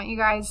I just want you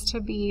guys to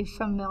be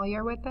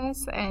familiar with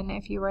this, and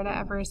if you were to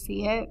ever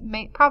see it,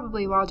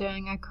 probably while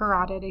doing a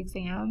carotid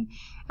exam,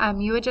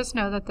 you would just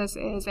know that this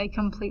is a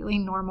completely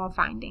normal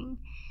finding.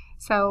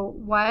 So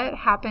what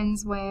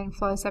happens when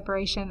flow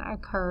separation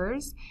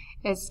occurs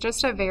is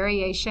just a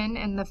variation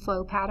in the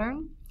flow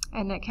pattern,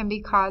 and it can be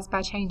caused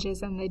by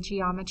changes in the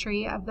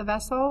geometry of the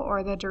vessel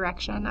or the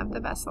direction of the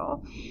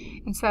vessel.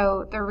 And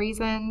so the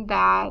reason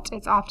that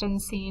it's often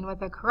seen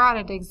with a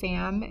carotid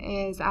exam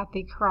is at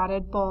the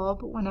carotid bulb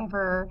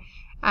whenever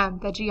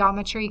the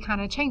geometry kind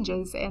of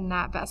changes in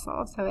that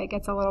vessel. So it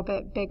gets a little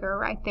bit bigger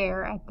right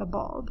there at the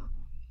bulb.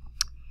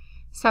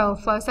 So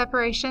flow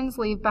separations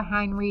leave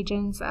behind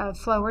regions of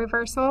flow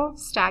reversal,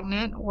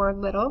 stagnant, or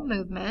little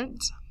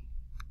movement.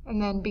 And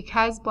then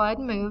because blood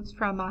moves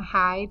from a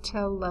high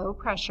to low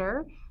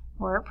pressure,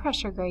 or a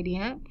pressure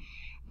gradient,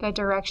 the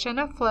direction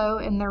of flow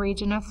in the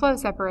region of flow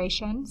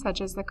separation,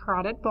 such as the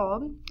carotid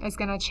bulb, is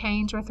going to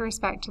change with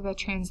respect to the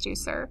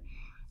transducer.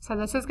 So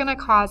this is going to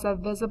cause a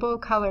visible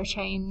color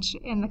change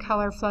in the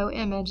color flow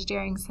image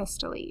during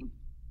systole.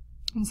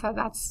 And so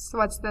that's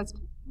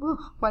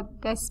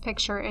what this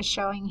picture is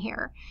showing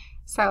here.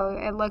 So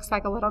it looks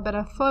like a little bit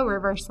of flow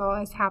reversal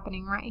is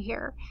happening right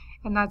here.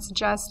 And that's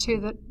just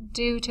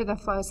due to the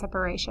flow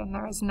separation.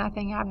 There is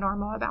nothing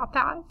abnormal about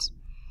that.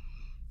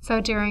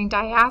 So during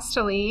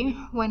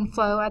diastole, when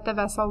flow at the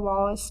vessel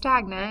wall is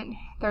stagnant,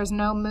 there's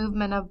no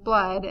movement of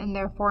blood and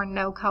therefore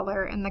no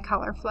color in the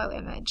color flow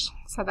image.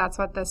 So that's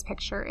what this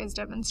picture is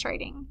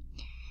demonstrating.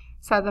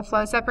 So the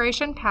flow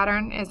separation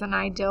pattern is an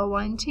ideal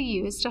one to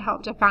use to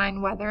help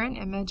define whether an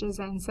image is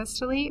in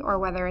systole or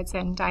whether it's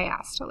in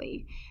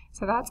diastole.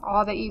 So that's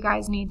all that you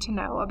guys need to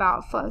know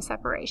about flow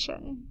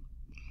separation.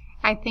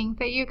 I think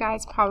that you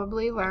guys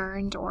probably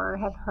learned or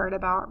have heard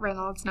about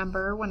Reynolds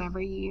number whenever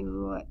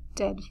you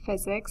did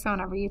physics,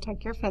 whenever you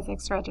took your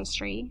physics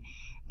registry.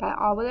 But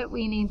all that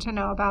we need to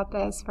know about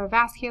this for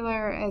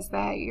vascular is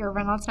that your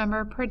Reynolds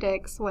number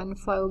predicts when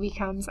flow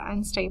becomes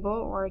unstable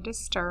or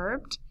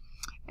disturbed.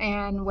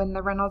 And when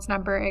the Reynolds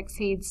number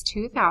exceeds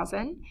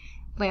 2,000,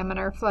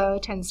 laminar flow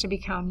tends to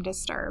become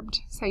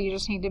disturbed. So you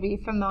just need to be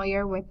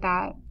familiar with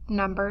that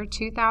number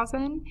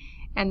 2,000,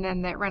 and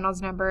then that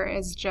Reynolds number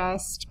is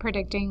just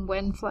predicting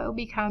when flow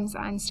becomes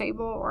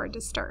unstable or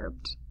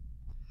disturbed.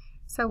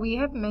 So we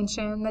have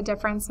mentioned the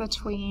difference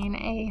between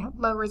a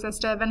low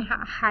resistive and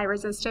high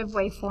resistive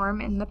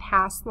waveform in the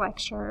past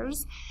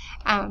lectures,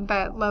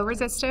 but low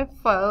resistive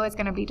flow is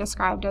going to be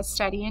described as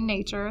steady in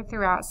nature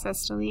throughout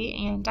systole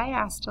and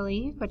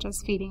diastole, which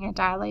is feeding a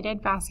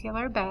dilated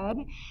vascular bed.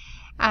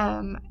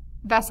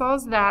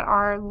 Vessels that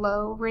are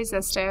low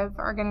resistive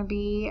are going to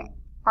be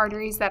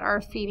arteries that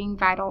are feeding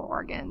vital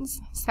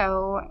organs.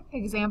 So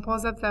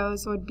examples of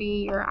those would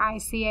be your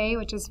ICA,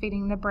 which is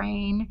feeding the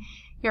brain,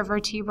 your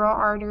vertebral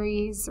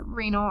arteries,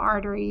 renal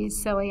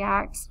arteries,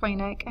 celiac,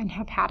 splenic, and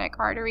hepatic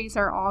arteries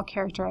are all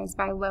characterized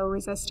by low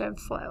resistive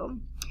flow.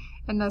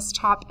 And this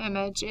top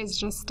image is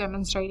just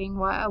demonstrating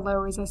what a low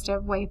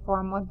resistive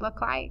waveform would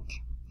look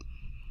like.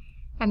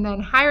 And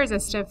then high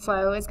resistive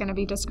flow is going to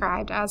be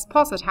described as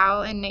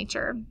pulsatile in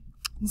nature.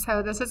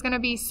 So this is going to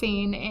be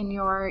seen in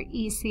your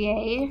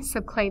ECA,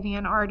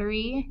 subclavian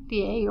artery,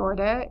 the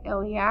aorta,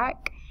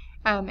 iliac,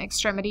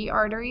 extremity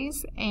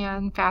arteries,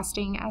 and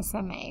fasting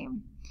SMA.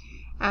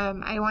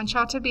 I want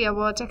y'all to be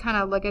able to kind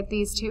of look at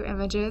these two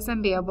images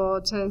and be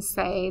able to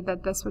say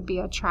that this would be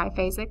a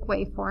triphasic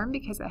waveform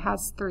because it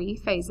has 3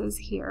 phases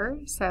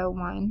here. So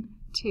 1,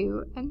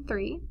 2, and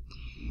 3.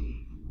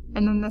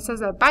 And then this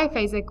is a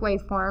biphasic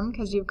waveform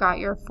because you've got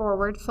your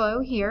forward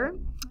flow here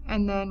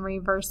and then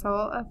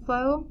reversal of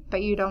flow,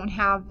 but you don't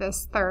have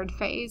this third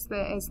phase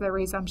that is the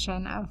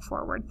resumption of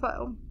forward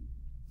flow.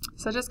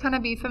 So just kind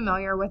of be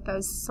familiar with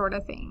those sort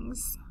of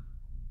things.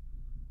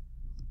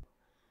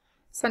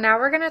 So now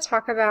we're going to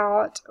talk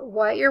about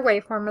what your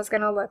waveform is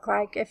going to look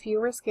like if you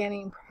were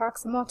scanning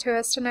proximal to a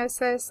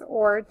stenosis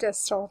or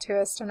distal to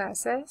a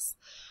stenosis.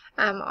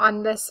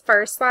 On this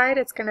first slide,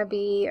 it's going to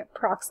be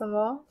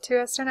proximal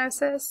to a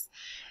stenosis.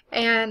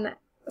 And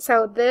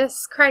so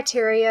this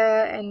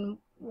criteria and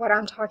what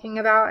I'm talking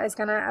about is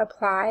going to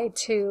apply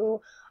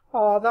to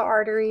all the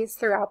arteries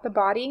throughout the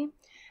body.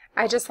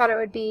 I just thought it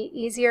would be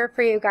easier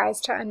for you guys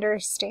to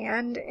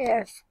understand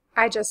if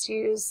I just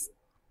use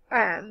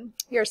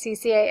your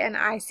CCA and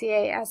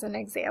ICA as an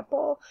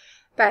example.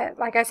 But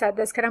like I said,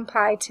 this could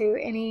apply to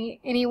any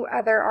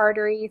other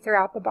artery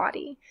throughout the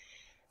body.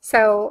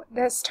 So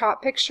this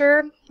top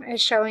picture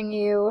is showing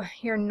you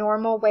your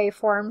normal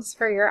waveforms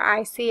for your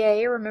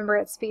ICA. Remember,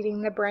 it's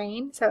feeding the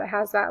brain, so it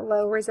has that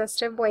low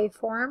resistive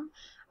waveform,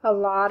 a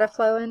lot of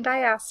flow in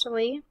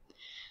diastole.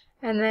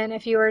 And then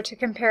if you were to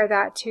compare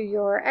that to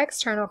your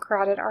external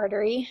carotid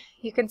artery,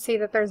 you can see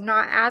that there's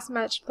not as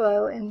much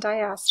flow in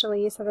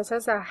diastole, so this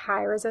is a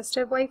high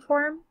resistive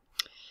waveform.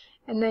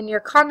 And then your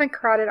common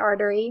carotid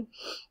artery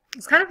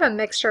is kind of a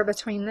mixture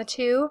between the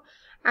two,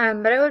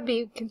 but it would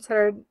be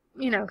considered,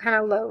 kind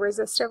of low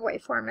resistive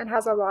waveform. It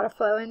has a lot of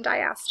flow in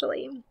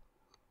diastole.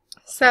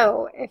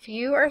 So if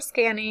you are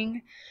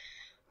scanning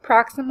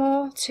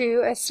proximal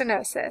to a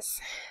stenosis,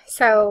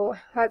 so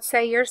let's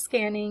say you're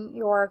scanning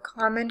your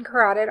common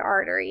carotid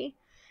artery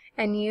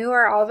and you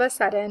are all of a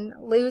sudden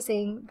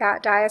losing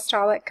that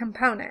diastolic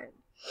component.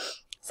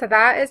 So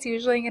that is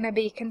usually going to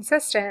be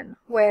consistent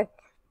with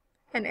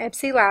an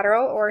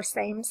ipsilateral or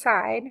same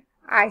side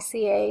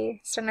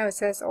ICA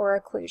stenosis or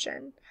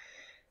occlusion.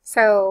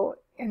 So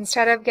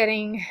instead of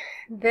getting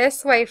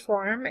this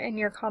waveform in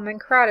your common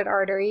carotid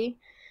artery,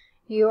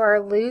 you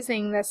are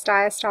losing this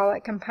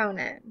diastolic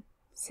component.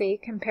 See,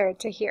 compared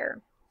to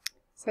here.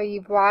 So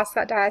you've lost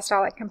that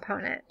diastolic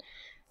component.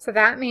 So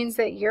that means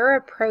that you're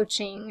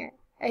approaching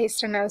a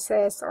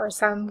stenosis or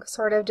some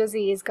sort of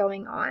disease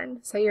going on.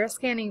 So you're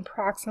scanning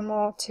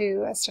proximal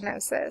to a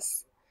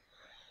stenosis.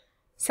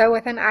 So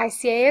with an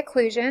ICA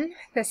occlusion,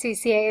 the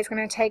CCA is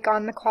going to take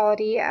on the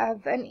quality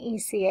of an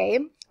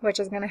ECA,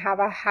 which is going to have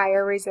a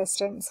higher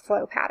resistance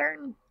flow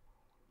pattern.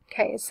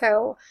 Okay,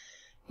 so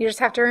you just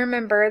have to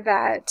remember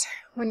that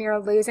when you're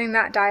losing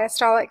that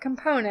diastolic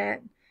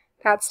component,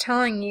 that's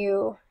telling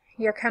you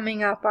you're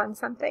coming up on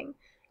something.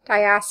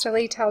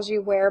 Diastole tells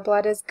you where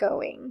blood is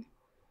going.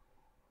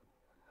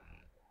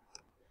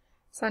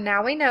 So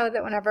now we know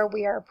that whenever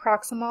we are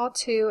proximal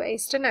to a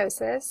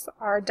stenosis,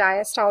 our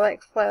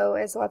diastolic flow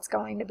is what's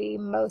going to be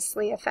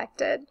mostly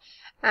affected.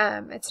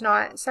 It's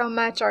not so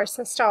much our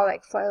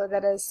systolic flow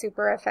that is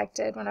super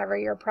affected whenever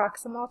you're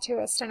proximal to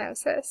a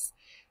stenosis.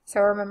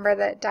 So remember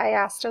that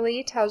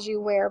diastole tells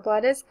you where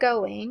blood is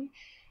going.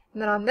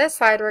 And then on this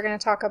slide, we're going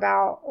to talk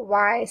about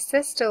why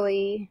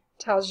systole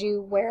tells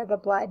you where the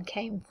blood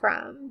came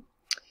from.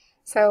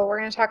 So we're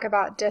going to talk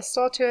about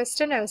distal to a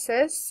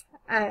stenosis.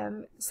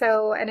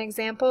 So an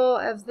example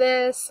of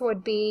this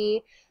would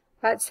be,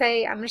 let's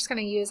say, I'm just going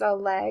to use a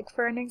leg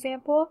for an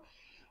example.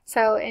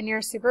 So in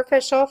your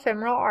superficial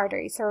femoral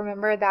artery, so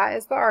remember that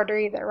is the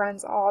artery that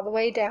runs all the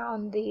way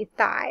down the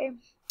thigh.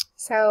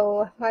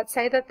 So let's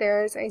say that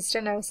there's a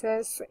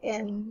stenosis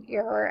in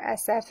your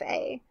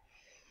SFA.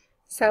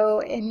 So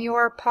in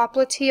your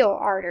popliteal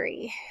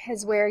artery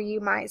is where you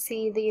might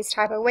see these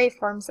type of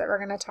waveforms that we're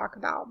going to talk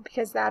about,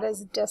 because that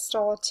is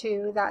distal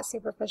to that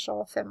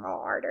superficial femoral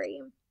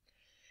artery.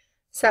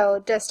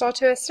 So distal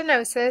to a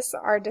stenosis,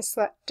 our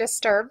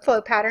disturbed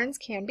flow patterns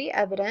can be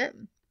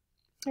evident.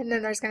 And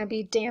then there's going to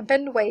be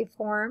dampened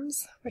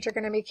waveforms, which are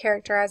going to be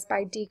characterized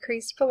by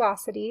decreased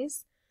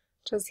velocities,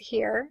 which is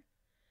here.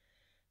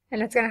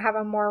 And it's going to have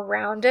a more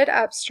rounded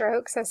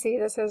upstroke. So see,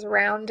 this is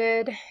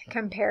rounded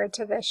compared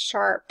to this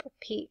sharp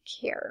peak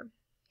here.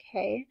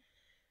 Okay.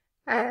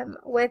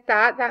 With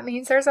that, that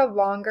means there's a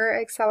longer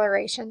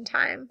acceleration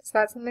time. So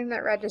that's something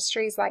that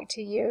registries like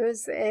to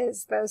use,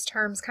 is those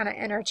terms kind of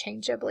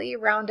interchangeably,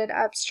 rounded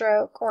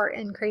upstroke or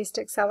increased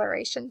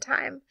acceleration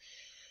time.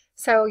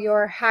 So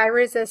your high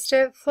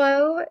resistive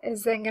flow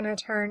is then going to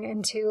turn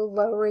into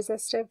low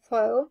resistive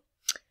flow.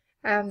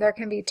 There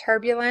can be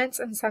turbulence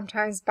and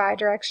sometimes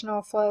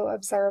bidirectional flow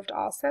observed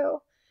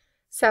also.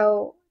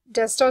 So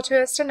distal to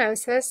a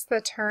stenosis,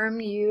 the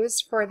term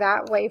used for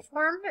that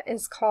waveform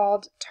is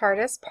called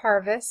tardus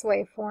parvus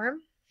waveform.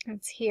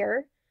 It's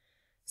here.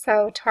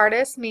 So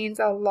tardus means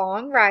a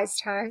long rise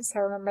time,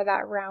 so remember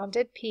that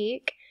rounded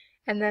peak,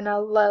 and then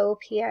a low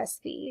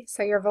PSV.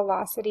 So your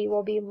velocity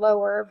will be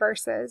lower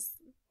versus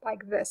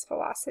like this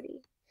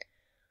velocity.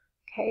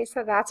 Okay,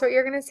 so that's what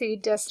you're going to see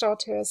distal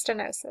to a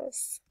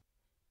stenosis.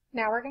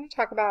 Now we're going to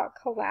talk about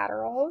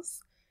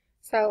collaterals.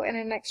 So in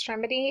an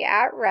extremity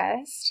at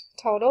rest,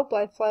 total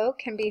blood flow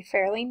can be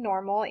fairly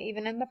normal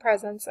even in the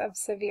presence of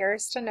severe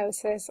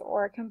stenosis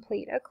or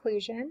complete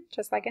occlusion,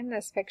 just like in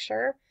this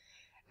picture,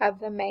 of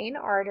the main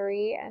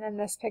artery, and in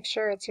this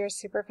picture it's your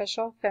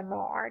superficial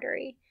femoral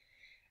artery.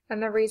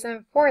 And the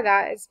reason for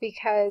that is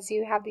because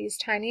you have these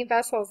tiny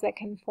vessels that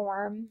can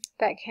form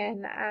that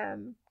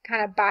can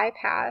kind of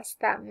bypass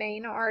that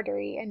main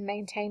artery and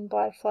maintain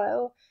blood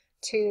flow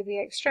to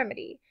the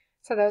extremity.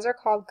 So those are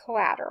called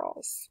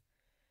collaterals.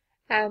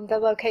 The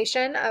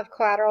location of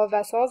collateral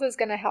vessels is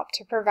going to help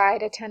to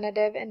provide a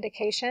tentative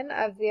indication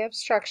of the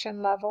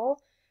obstruction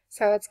level.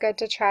 So it's good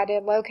to try to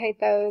locate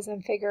those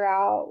and figure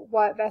out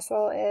what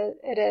vessel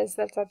it is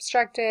that's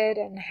obstructed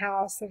and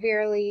how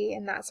severely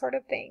and that sort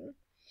of thing.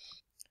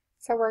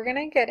 So we're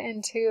going to get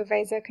into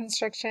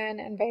vasoconstriction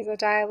and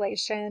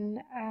vasodilation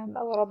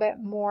a little bit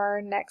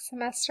more next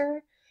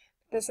semester.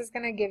 This is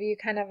going to give you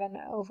kind of an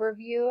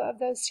overview of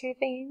those two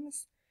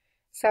things.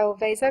 So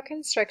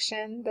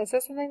vasoconstriction, this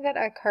is something that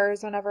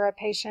occurs whenever a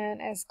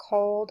patient is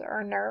cold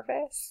or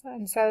nervous.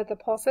 And so the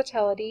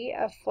pulsatility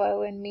of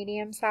flow in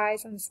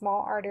medium-sized and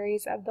small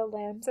arteries of the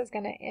limbs is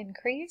going to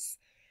increase.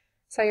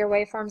 So your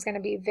waveform is going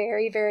to be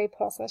very, very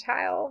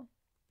pulsatile.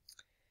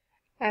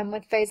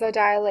 With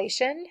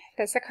vasodilation,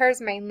 this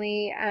occurs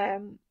mainly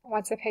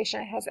once a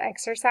patient has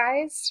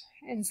exercised,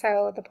 and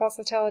so the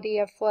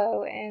pulsatility of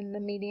flow in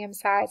the medium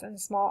size and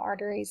small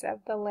arteries of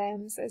the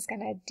limbs is going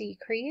to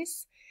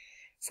decrease.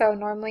 So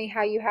normally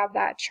how you have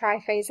that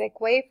triphasic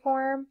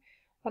waveform,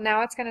 well,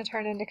 now it's going to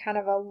turn into kind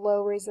of a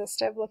low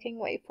resistive looking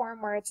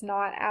waveform where it's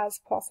not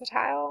as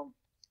pulsatile.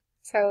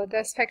 So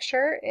this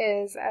picture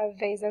is of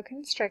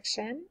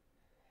vasoconstriction,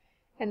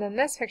 and then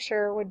this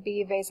picture would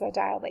be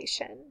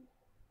vasodilation.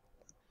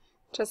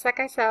 Just like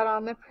I said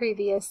on the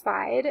previous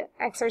slide,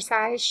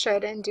 exercise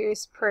should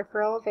induce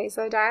peripheral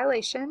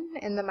vasodilation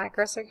in the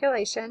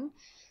microcirculation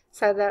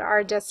so that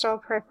our distal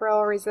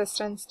peripheral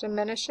resistance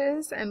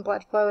diminishes and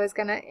blood flow is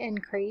going to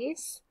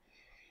increase.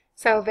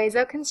 So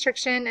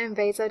vasoconstriction and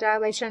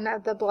vasodilation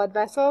of the blood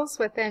vessels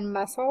within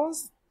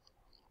muscles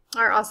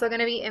are also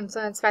going to be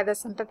influenced by the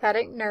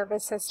sympathetic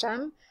nervous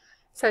system.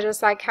 So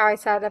just like how I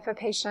said, if a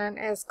patient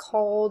is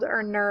cold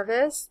or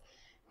nervous,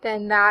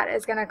 then that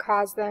is going to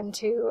cause them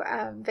to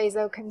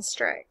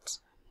vasoconstrict.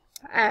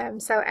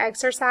 So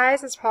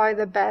exercise is probably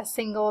the best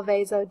single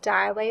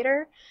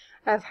vasodilator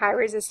of high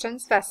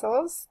resistance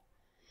vessels.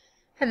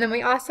 And then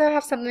we also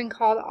have something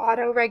called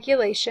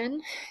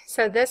autoregulation.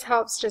 So this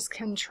helps just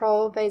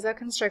control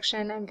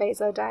vasoconstriction and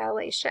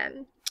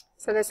vasodilation.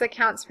 So this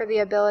accounts for the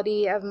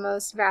ability of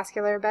most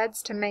vascular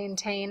beds to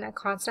maintain a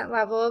constant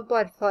level of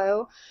blood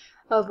flow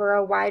over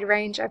a wide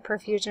range of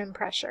perfusion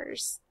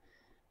pressures.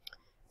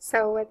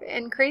 So with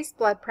increased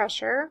blood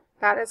pressure,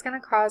 that is going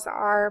to cause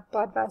our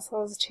blood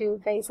vessels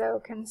to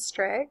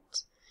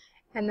vasoconstrict.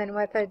 And then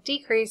with a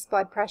decreased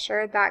blood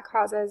pressure, that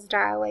causes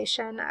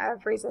dilation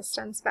of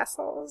resistance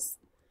vessels.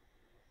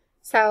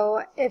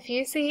 So if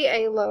you see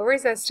a low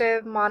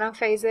resistive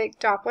monophasic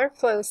Doppler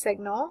flow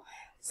signal,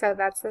 so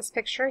that's this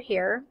picture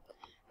here,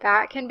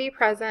 that can be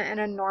present in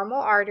a normal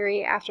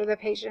artery after the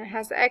patient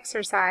has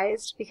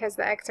exercised because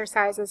the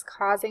exercise is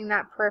causing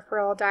that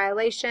peripheral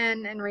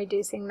dilation and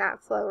reducing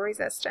that flow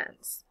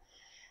resistance.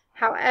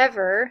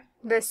 However,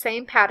 this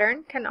same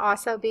pattern can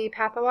also be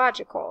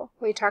pathological.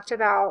 We talked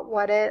about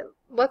what it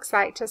looks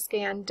like to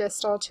scan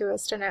distal to a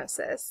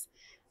stenosis.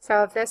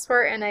 So if this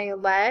were in a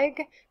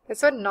leg,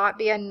 this would not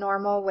be a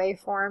normal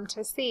waveform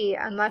to see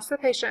unless the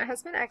patient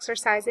has been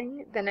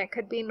exercising, then it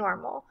could be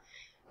normal.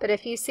 But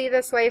if you see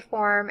this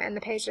waveform and the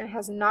patient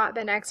has not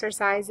been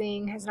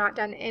exercising, has not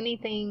done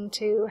anything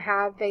to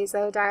have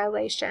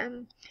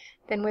vasodilation,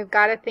 then we've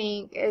got to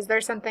think, is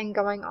there something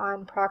going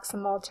on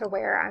proximal to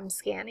where I'm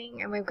scanning?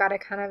 And we've got to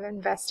kind of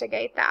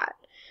investigate that.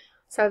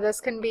 So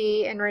this can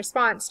be in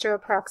response to a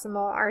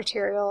proximal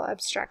arterial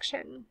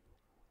obstruction.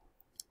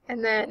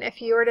 And then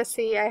if you were to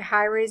see a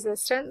high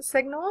resistance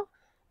signal,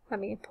 let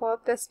me pull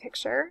up this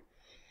picture.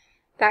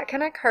 That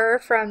can occur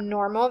from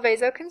normal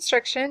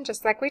vasoconstriction,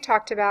 just like we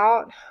talked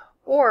about,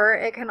 or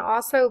it can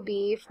also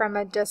be from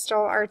a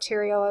distal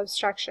arterial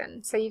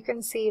obstruction. So you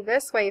can see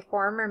this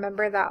waveform,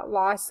 remember that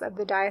loss of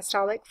the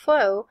diastolic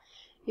flow,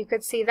 you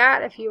could see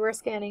that if you were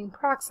scanning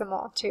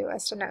proximal to a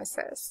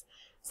stenosis.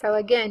 So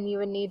again, you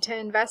would need to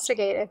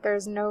investigate if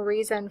there's no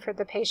reason for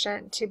the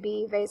patient to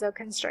be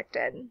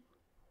vasoconstricted.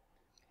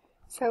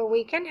 So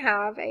we can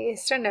have a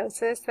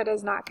stenosis that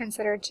is not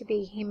considered to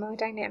be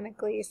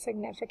hemodynamically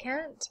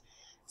significant.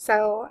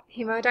 So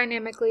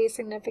hemodynamically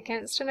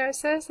significant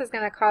stenosis is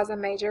going to cause a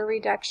major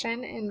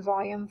reduction in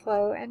volume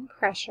flow and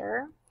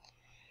pressure.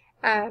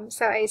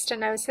 So a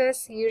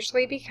stenosis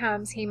usually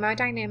becomes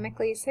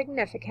hemodynamically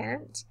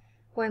significant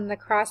when the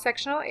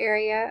cross-sectional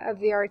area of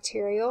the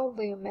arterial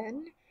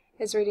lumen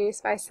is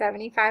reduced by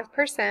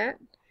 75%,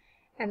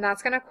 and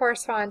that's going to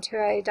correspond to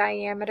a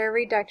diameter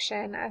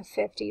reduction of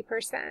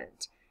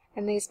 50%.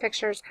 And these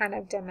pictures kind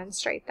of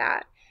demonstrate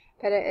that.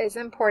 But it is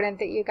important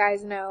that you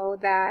guys know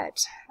that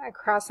a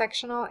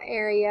cross-sectional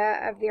area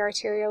of the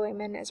arterial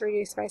lumen is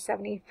reduced by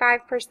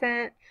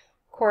 75%,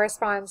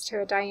 corresponds to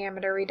a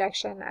diameter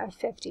reduction of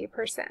 50%.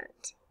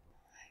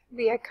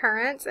 The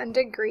occurrence and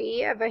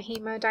degree of a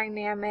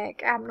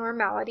hemodynamic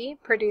abnormality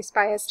produced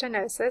by a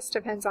stenosis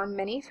depends on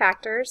many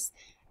factors,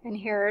 and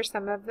here are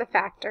some of the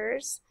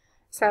factors.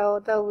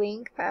 So the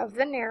length of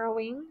the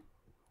narrowing,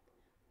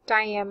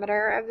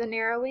 diameter of the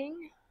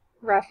narrowing,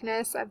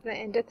 roughness of the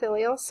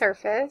endothelial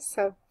surface,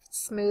 so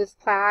smooth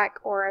plaque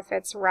or if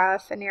it's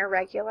rough and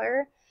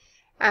irregular,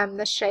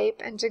 the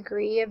shape and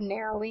degree of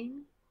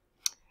narrowing,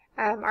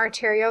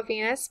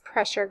 arteriovenous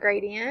pressure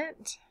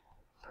gradient,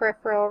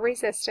 peripheral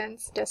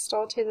resistance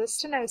distal to the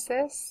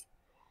stenosis,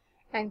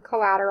 and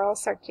collateral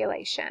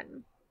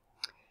circulation.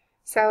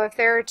 So if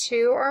there are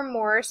two or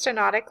more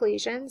stenotic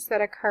lesions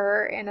that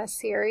occur in a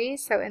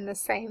series, so in the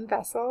same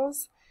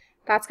vessels,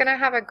 that's going to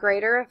have a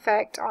greater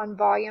effect on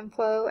volume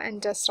flow and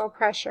distal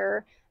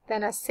pressure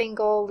than a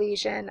single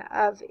lesion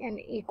of an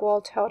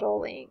equal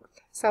total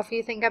length. So if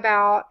you think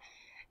about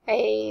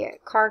a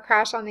car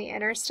crash on the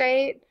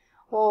interstate,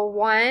 well,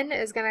 one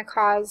is going to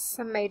cause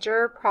some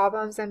major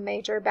problems and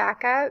major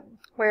backup,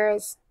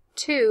 whereas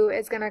two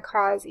is going to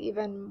cause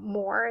even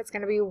more. It's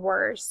going to be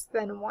worse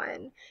than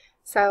one.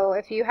 So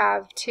if you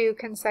have two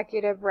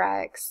consecutive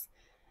wrecks,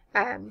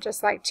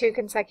 just like two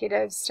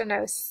consecutive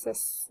stenosi.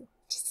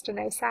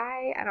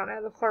 I don't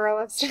know the plural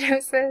of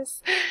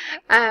stenosis.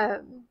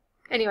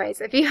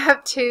 Anyways, if you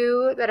have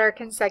two that are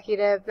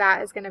consecutive,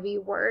 that is going to be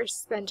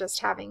worse than just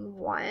having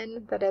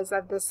one that is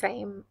of the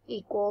same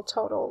equal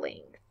total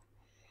length.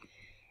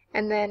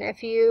 And then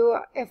if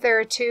there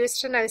are two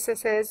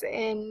stenoses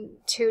in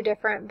two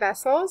different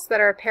vessels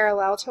that are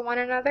parallel to one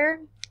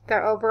another,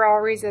 the overall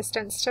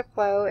resistance to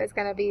flow is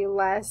going to be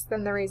less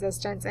than the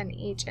resistance in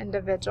each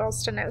individual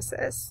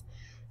stenosis.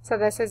 So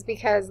this is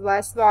because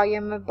less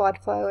volume of blood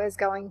flow is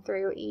going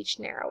through each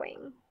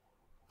narrowing.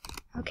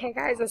 Okay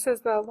guys, this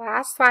is the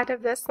last slide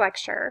of this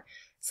lecture.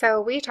 So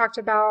we talked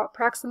about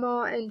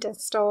proximal and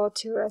distal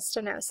to a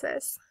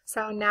stenosis.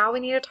 So now we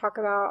need to talk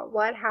about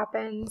what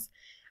happens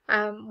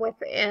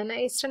within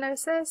a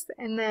stenosis.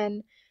 And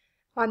then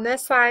on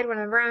this slide,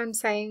 whenever I'm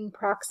saying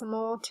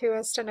proximal to a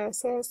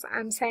stenosis,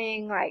 I'm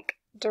saying like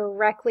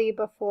directly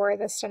before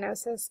the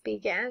stenosis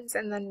begins,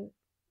 and then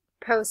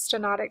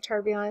post-stenotic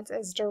turbulence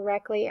is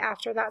directly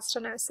after that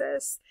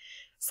stenosis.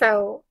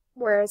 So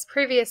whereas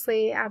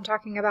previously I'm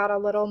talking about a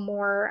little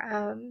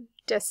more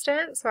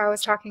distant, so I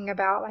was talking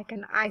about like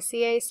an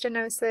ICA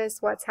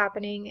stenosis, what's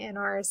happening in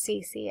our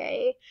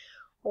CCA,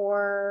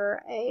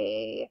 or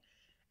a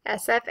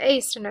SFA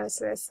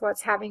stenosis,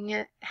 what's happening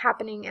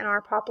in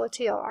our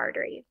popliteal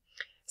artery.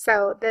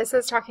 So this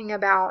is talking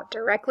about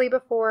directly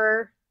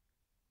before,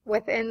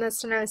 within the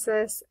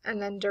stenosis, and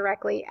then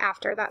directly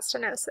after that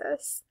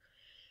stenosis.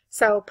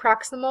 So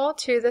proximal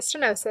to the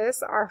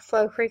stenosis, our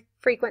flow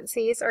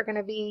frequencies are going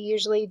to be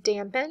usually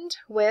dampened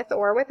with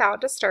or without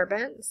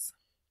disturbance.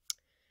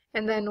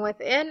 And then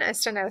within a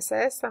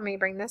stenosis, let me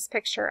bring this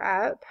picture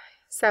up.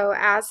 So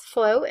as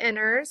flow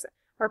enters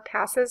or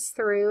passes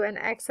through and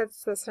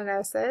exits the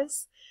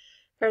stenosis,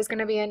 there's going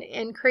to be an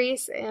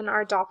increase in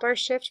our Doppler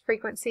shift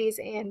frequencies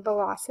and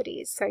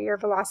velocities. So your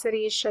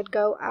velocities should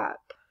go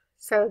up.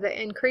 So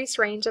the increased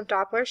range of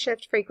Doppler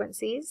shift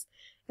frequencies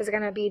is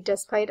going to be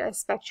displayed as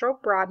spectral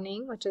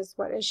broadening, which is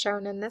what is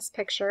shown in this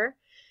picture.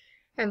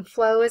 And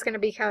flow is going to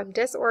become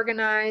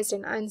disorganized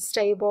and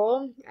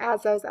unstable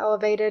as those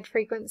elevated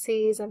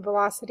frequencies and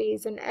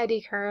velocities and eddy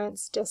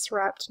currents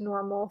disrupt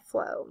normal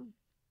flow.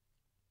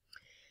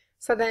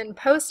 So then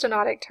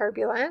post-stenotic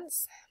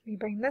turbulence, let me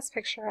bring this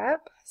picture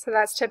up. So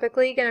that's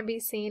typically going to be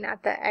seen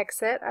at the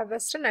exit of a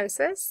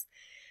stenosis.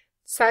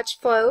 Such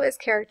flow is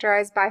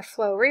characterized by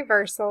flow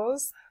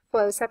reversals,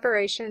 flow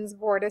separations,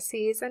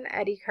 vortices, and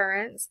eddy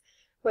currents,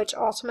 which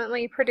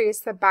ultimately produce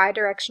the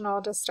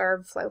bidirectional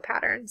disturbed flow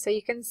pattern. So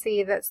you can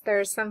see that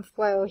there's some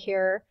flow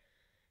here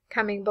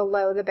coming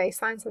below the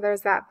baseline. So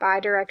there's that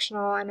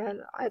bidirectional,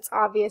 and it's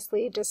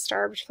obviously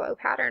disturbed flow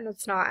pattern.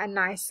 It's not a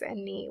nice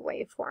and neat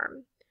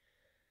waveform.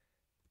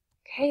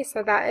 Okay,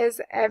 so that is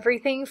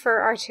everything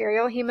for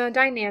arterial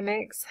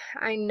hemodynamics.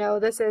 I know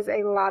this is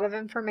a lot of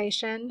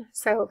information,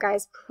 so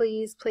guys,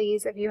 please,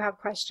 if you have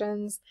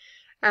questions,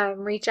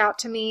 reach out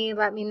to me,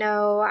 let me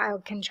know. I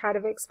can try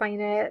to explain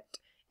it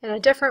in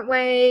a different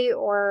way,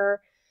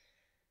 or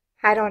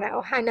I don't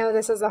know. I know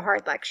this is a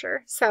hard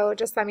lecture, so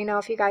just let me know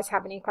if you guys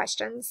have any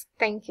questions.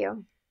 Thank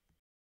you.